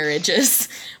 Multiple marriages.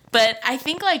 But I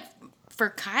think, like, for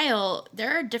Kyle,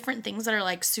 there are different things that are,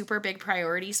 like, super big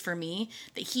priorities for me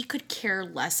that he could care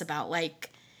less about. Like,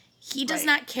 he does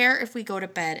not care if we go to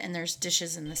bed and there's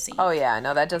dishes in the sink. Oh, yeah.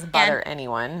 No, that doesn't bother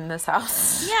anyone in this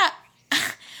house. Yeah.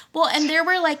 Well, and there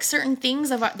were, like, certain things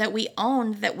that we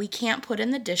owned that we can't put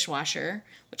in the dishwasher,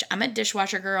 which I'm a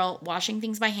dishwasher girl. Washing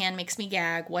things by hand makes me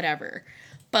gag, whatever.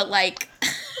 But, like...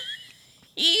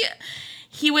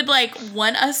 he would like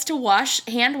want us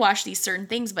to hand wash these certain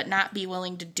things, but not be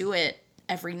willing to do it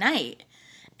every night.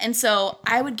 And so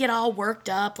I would get all worked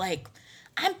up, like,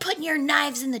 I'm putting your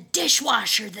knives in the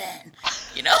dishwasher then,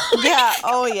 you know? Yeah.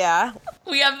 Oh, yeah.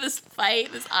 We have this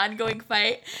fight, this ongoing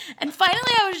fight. And finally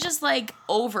I was just like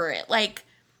over it. Like,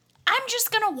 I'm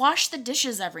just going to wash the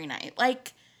dishes every night.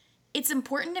 Like, it's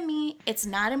important to me. It's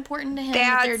not important to him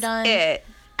that they're done. It.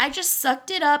 I just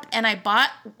sucked it up and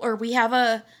we have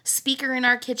a speaker in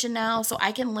our kitchen now so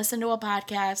I can listen to a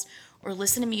podcast or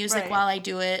listen to music while I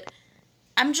do it.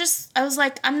 I was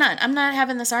like, I'm not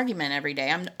having this argument every day.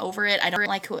 I'm over it. I don't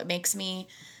like who it makes me.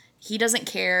 He doesn't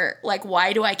care. Like,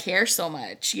 why do I care so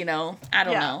much? You know, I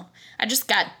don't know.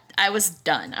 I was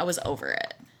done. I was over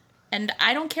it. And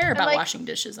I don't care about washing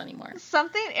dishes anymore.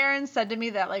 Something Aaron said to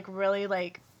me that really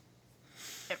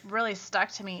it really stuck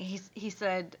to me. He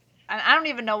said, and I don't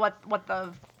even know what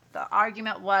the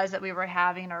argument was that we were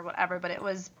having or whatever, but it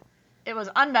was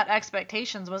unmet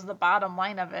expectations was the bottom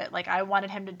line of it. Like, I wanted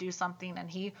him to do something and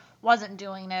he wasn't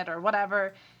doing it or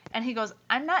whatever. And he goes,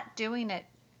 I'm not doing it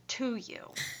to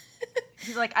you.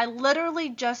 He's like, I literally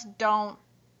just don't,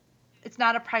 it's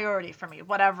not a priority for me,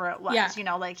 whatever it was, you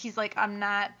know, like, he's like, I'm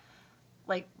not,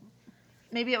 like,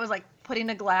 maybe it was like putting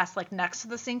a glass like next to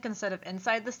the sink instead of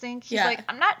inside the sink. He's like,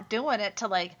 I'm not doing it to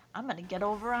like, I'm going to get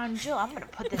over on Jill. I'm going to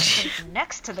put this sink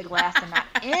next to the glass and not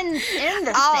in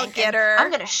the I'll sink. get her. I'm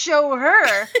going to show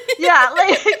her. Yeah.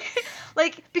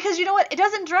 Like, because you know what? It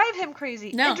doesn't drive him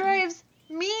crazy. No. It drives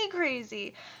me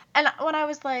crazy. And when I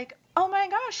was like, oh my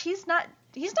gosh, he's not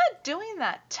doing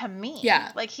that to me.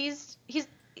 Yeah. Like, he's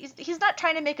not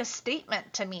trying to make a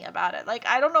statement to me about it. Like,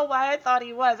 I don't know why I thought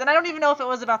he was. And I don't even know if it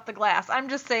was about the glass. I'm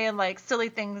just saying, like, silly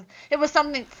things. It was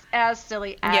something as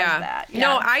silly as that. Yeah.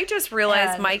 No, I just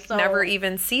realized Mike never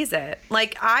even sees it.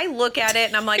 Like, I look at it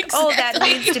and I'm like, oh, that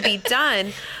needs to be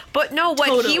done. But no,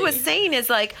 what he was saying is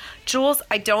like, Jules,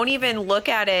 I don't even look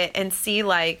at it and see,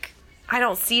 like, I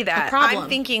don't see that. I'm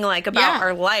thinking, like, about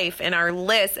our life and our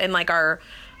list and, like,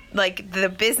 the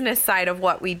business side of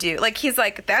what we do. Like, he's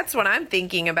like, that's what I'm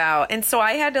thinking about. And so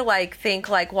I had to, like, think,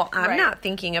 like, well, I'm not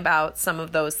thinking about some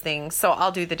of those things, so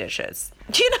I'll do the dishes.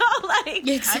 You know, like,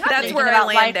 that's where I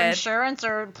landed. Life insurance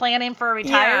or planning for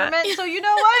retirement, so you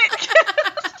know what?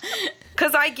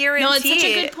 Because I guarantee it's such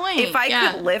a good point. If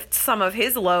I could lift some of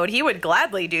his load, he would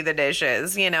gladly do the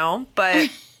dishes, you know? But...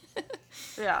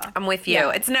 Yeah. I'm with you. Yeah.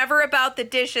 It's never about the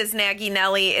dishes, Nagy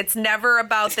Nelly. It's never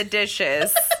about the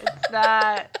dishes. It's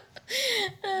not.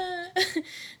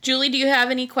 Julie, do you have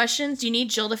any questions? Do you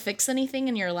need Jill to fix anything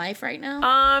in your life right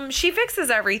now? She fixes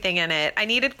everything in it. I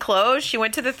needed clothes. She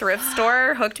went to the thrift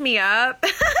store, hooked me up.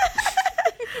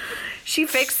 She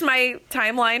fixed my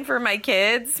timeline for my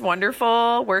kids.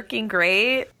 Wonderful. Working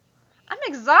great. I'm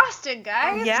exhausted,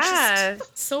 guys. Yeah.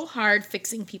 So hard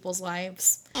fixing people's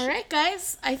lives. All right,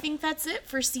 guys. I think that's it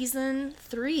for season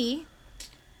 3.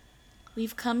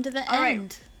 We've come to the end.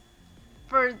 Right.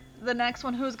 For the next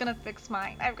one, who's going to fix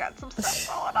mine? I've got some stuff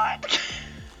going on.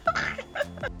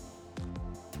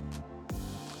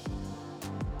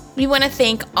 We want to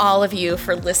thank all of you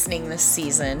for listening this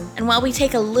season. And while we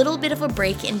take a little bit of a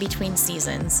break in between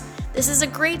seasons, this is a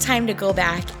great time to go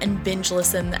back and binge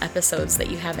listen the episodes that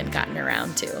you haven't gotten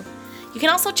around to. You can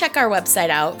also check our website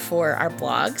out for our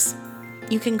blogs.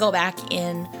 You can go back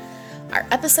in our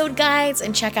episode guides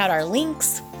and check out our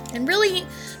links and really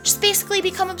just basically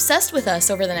become obsessed with us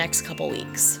over the next couple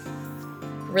weeks.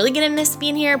 We're really gonna miss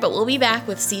being here, but we'll be back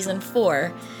with season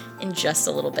 4 in just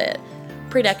a little bit.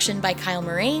 Production by Kyle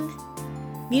Moraine.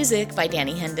 Music by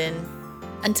Danny Hendon.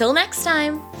 Until next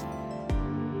time.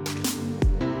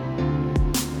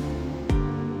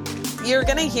 You're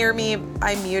going to hear me,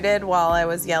 I muted while I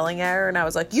was yelling at her, and I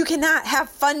was like, you cannot have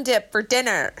Fun Dip for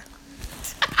dinner.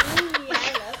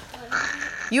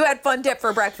 You had Fun Dip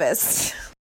for breakfast.